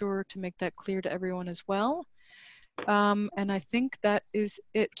be sure to make that clear to everyone as well. And I think that is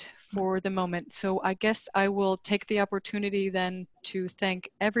it for the moment. So I guess I will take the opportunity then to thank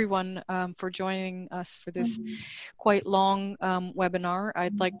everyone for joining us for this quite long webinar.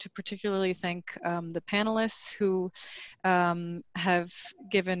 I'd like to particularly thank the panelists who have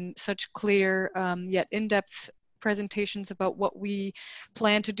given such clear yet in-depth presentations about what we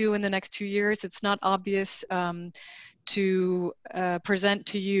plan to do in the next 2 years. It's not obvious to present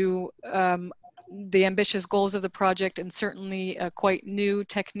to you the ambitious goals of the project, and certainly a quite new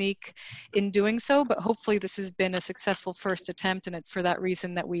technique in doing so, but hopefully this has been a successful first attempt, and it's for that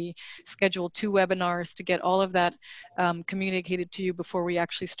reason that we scheduled 2 webinars to get all of that communicated to you before we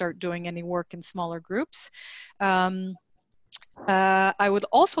actually start doing any work in smaller groups. I would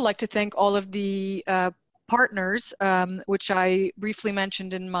also like to thank all of the partners, which I briefly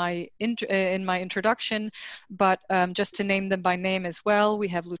mentioned in my introduction, but just to name them by name as well, we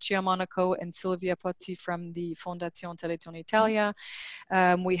have Lucia Monaco and Silvia Pozzi from the Fondazione Teleton Italia.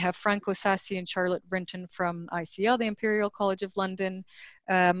 We have Franco Sassi and Charlotte Brinton from ICL, the Imperial College of London.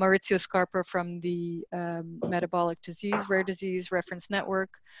 Maurizio Scarpa from the Metabolic Disease, Rare Disease Reference Network,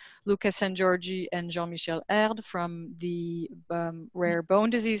 Lucas San Giorgi and Jean-Michel Erd from the Rare Bone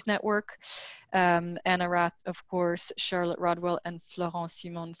Disease Network, Anna Rath, of course, Charlotte Rodwell and Florent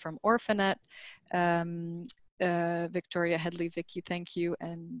Simon from Orphanet, Victoria Headley, Vicky, thank you,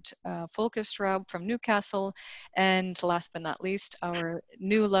 and Volker Straub from Newcastle, and last but not least, our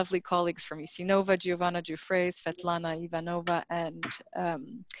new lovely colleagues from ECNova, Giovanna Giuffre, Svetlana Ivanova,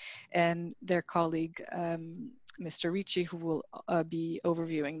 and their colleague, Mr. Ricci, who will be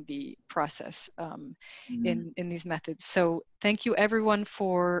overviewing the process in these methods. So thank you everyone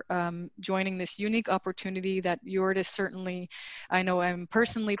for joining this unique opportunity that EURDIS certainly, I know I'm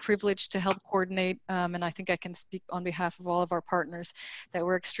personally privileged to help coordinate, and I think I can speak on behalf of all of our partners that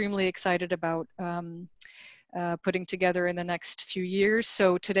we're extremely excited about putting together in the next few years.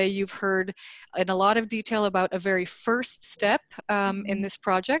 So today you've heard in a lot of detail about a very first step in this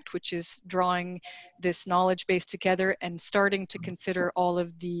project, which is drawing this knowledge base together and starting to consider all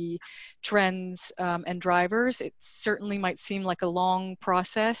of the trends and drivers. It certainly might seem like a long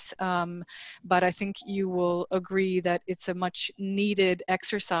process, but I think you will agree that it's a much needed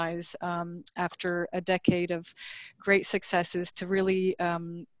exercise after a decade of great successes to really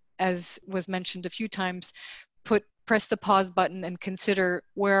as was mentioned a few times, press the pause button and consider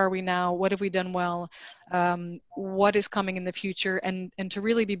where are we now, what have we done well, what is coming in the future, and to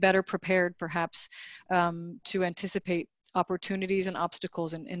really be better prepared perhaps to anticipate opportunities and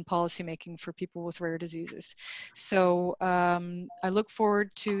obstacles in policymaking for people with rare diseases. So I look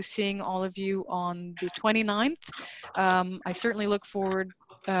forward to seeing all of you on the 29th. I certainly look forward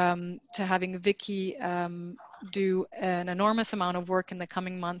to having Vicky do an enormous amount of work in the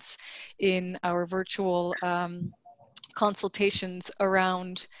coming months in our virtual consultations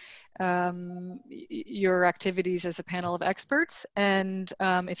around your activities as a panel of experts. And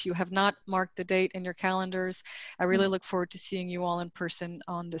if you have not marked the date in your calendars, I really look forward to seeing you all in person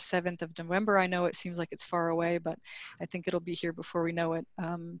on the 7th of November. I know it seems like it's far away, but I think it'll be here before we know it,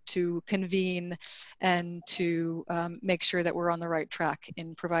 to convene and to make sure that we're on the right track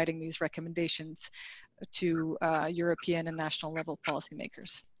in providing these recommendations to European and national level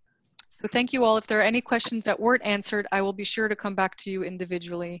policymakers. So thank you all. If there are any questions that weren't answered, I will be sure to come back to you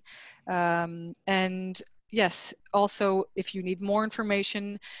individually. And yes, also, if you need more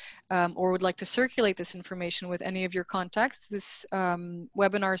information or would like to circulate this information with any of your contacts, this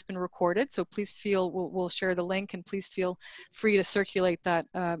webinar has been recorded, so please we'll share the link, and please feel free to circulate that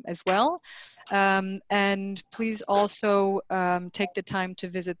as well. And please also take the time to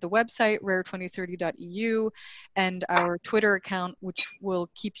visit the website, rare2030.eu, and our Twitter account, which will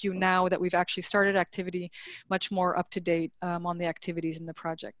keep you, now that we've actually started activity, much more up to date on the activities in the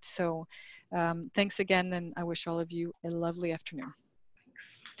project. So thanks again, and I wish all of you a lovely afternoon.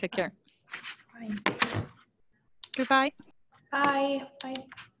 Take care. Bye. Goodbye. Bye. Bye.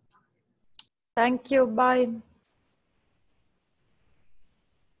 Thank you. Bye.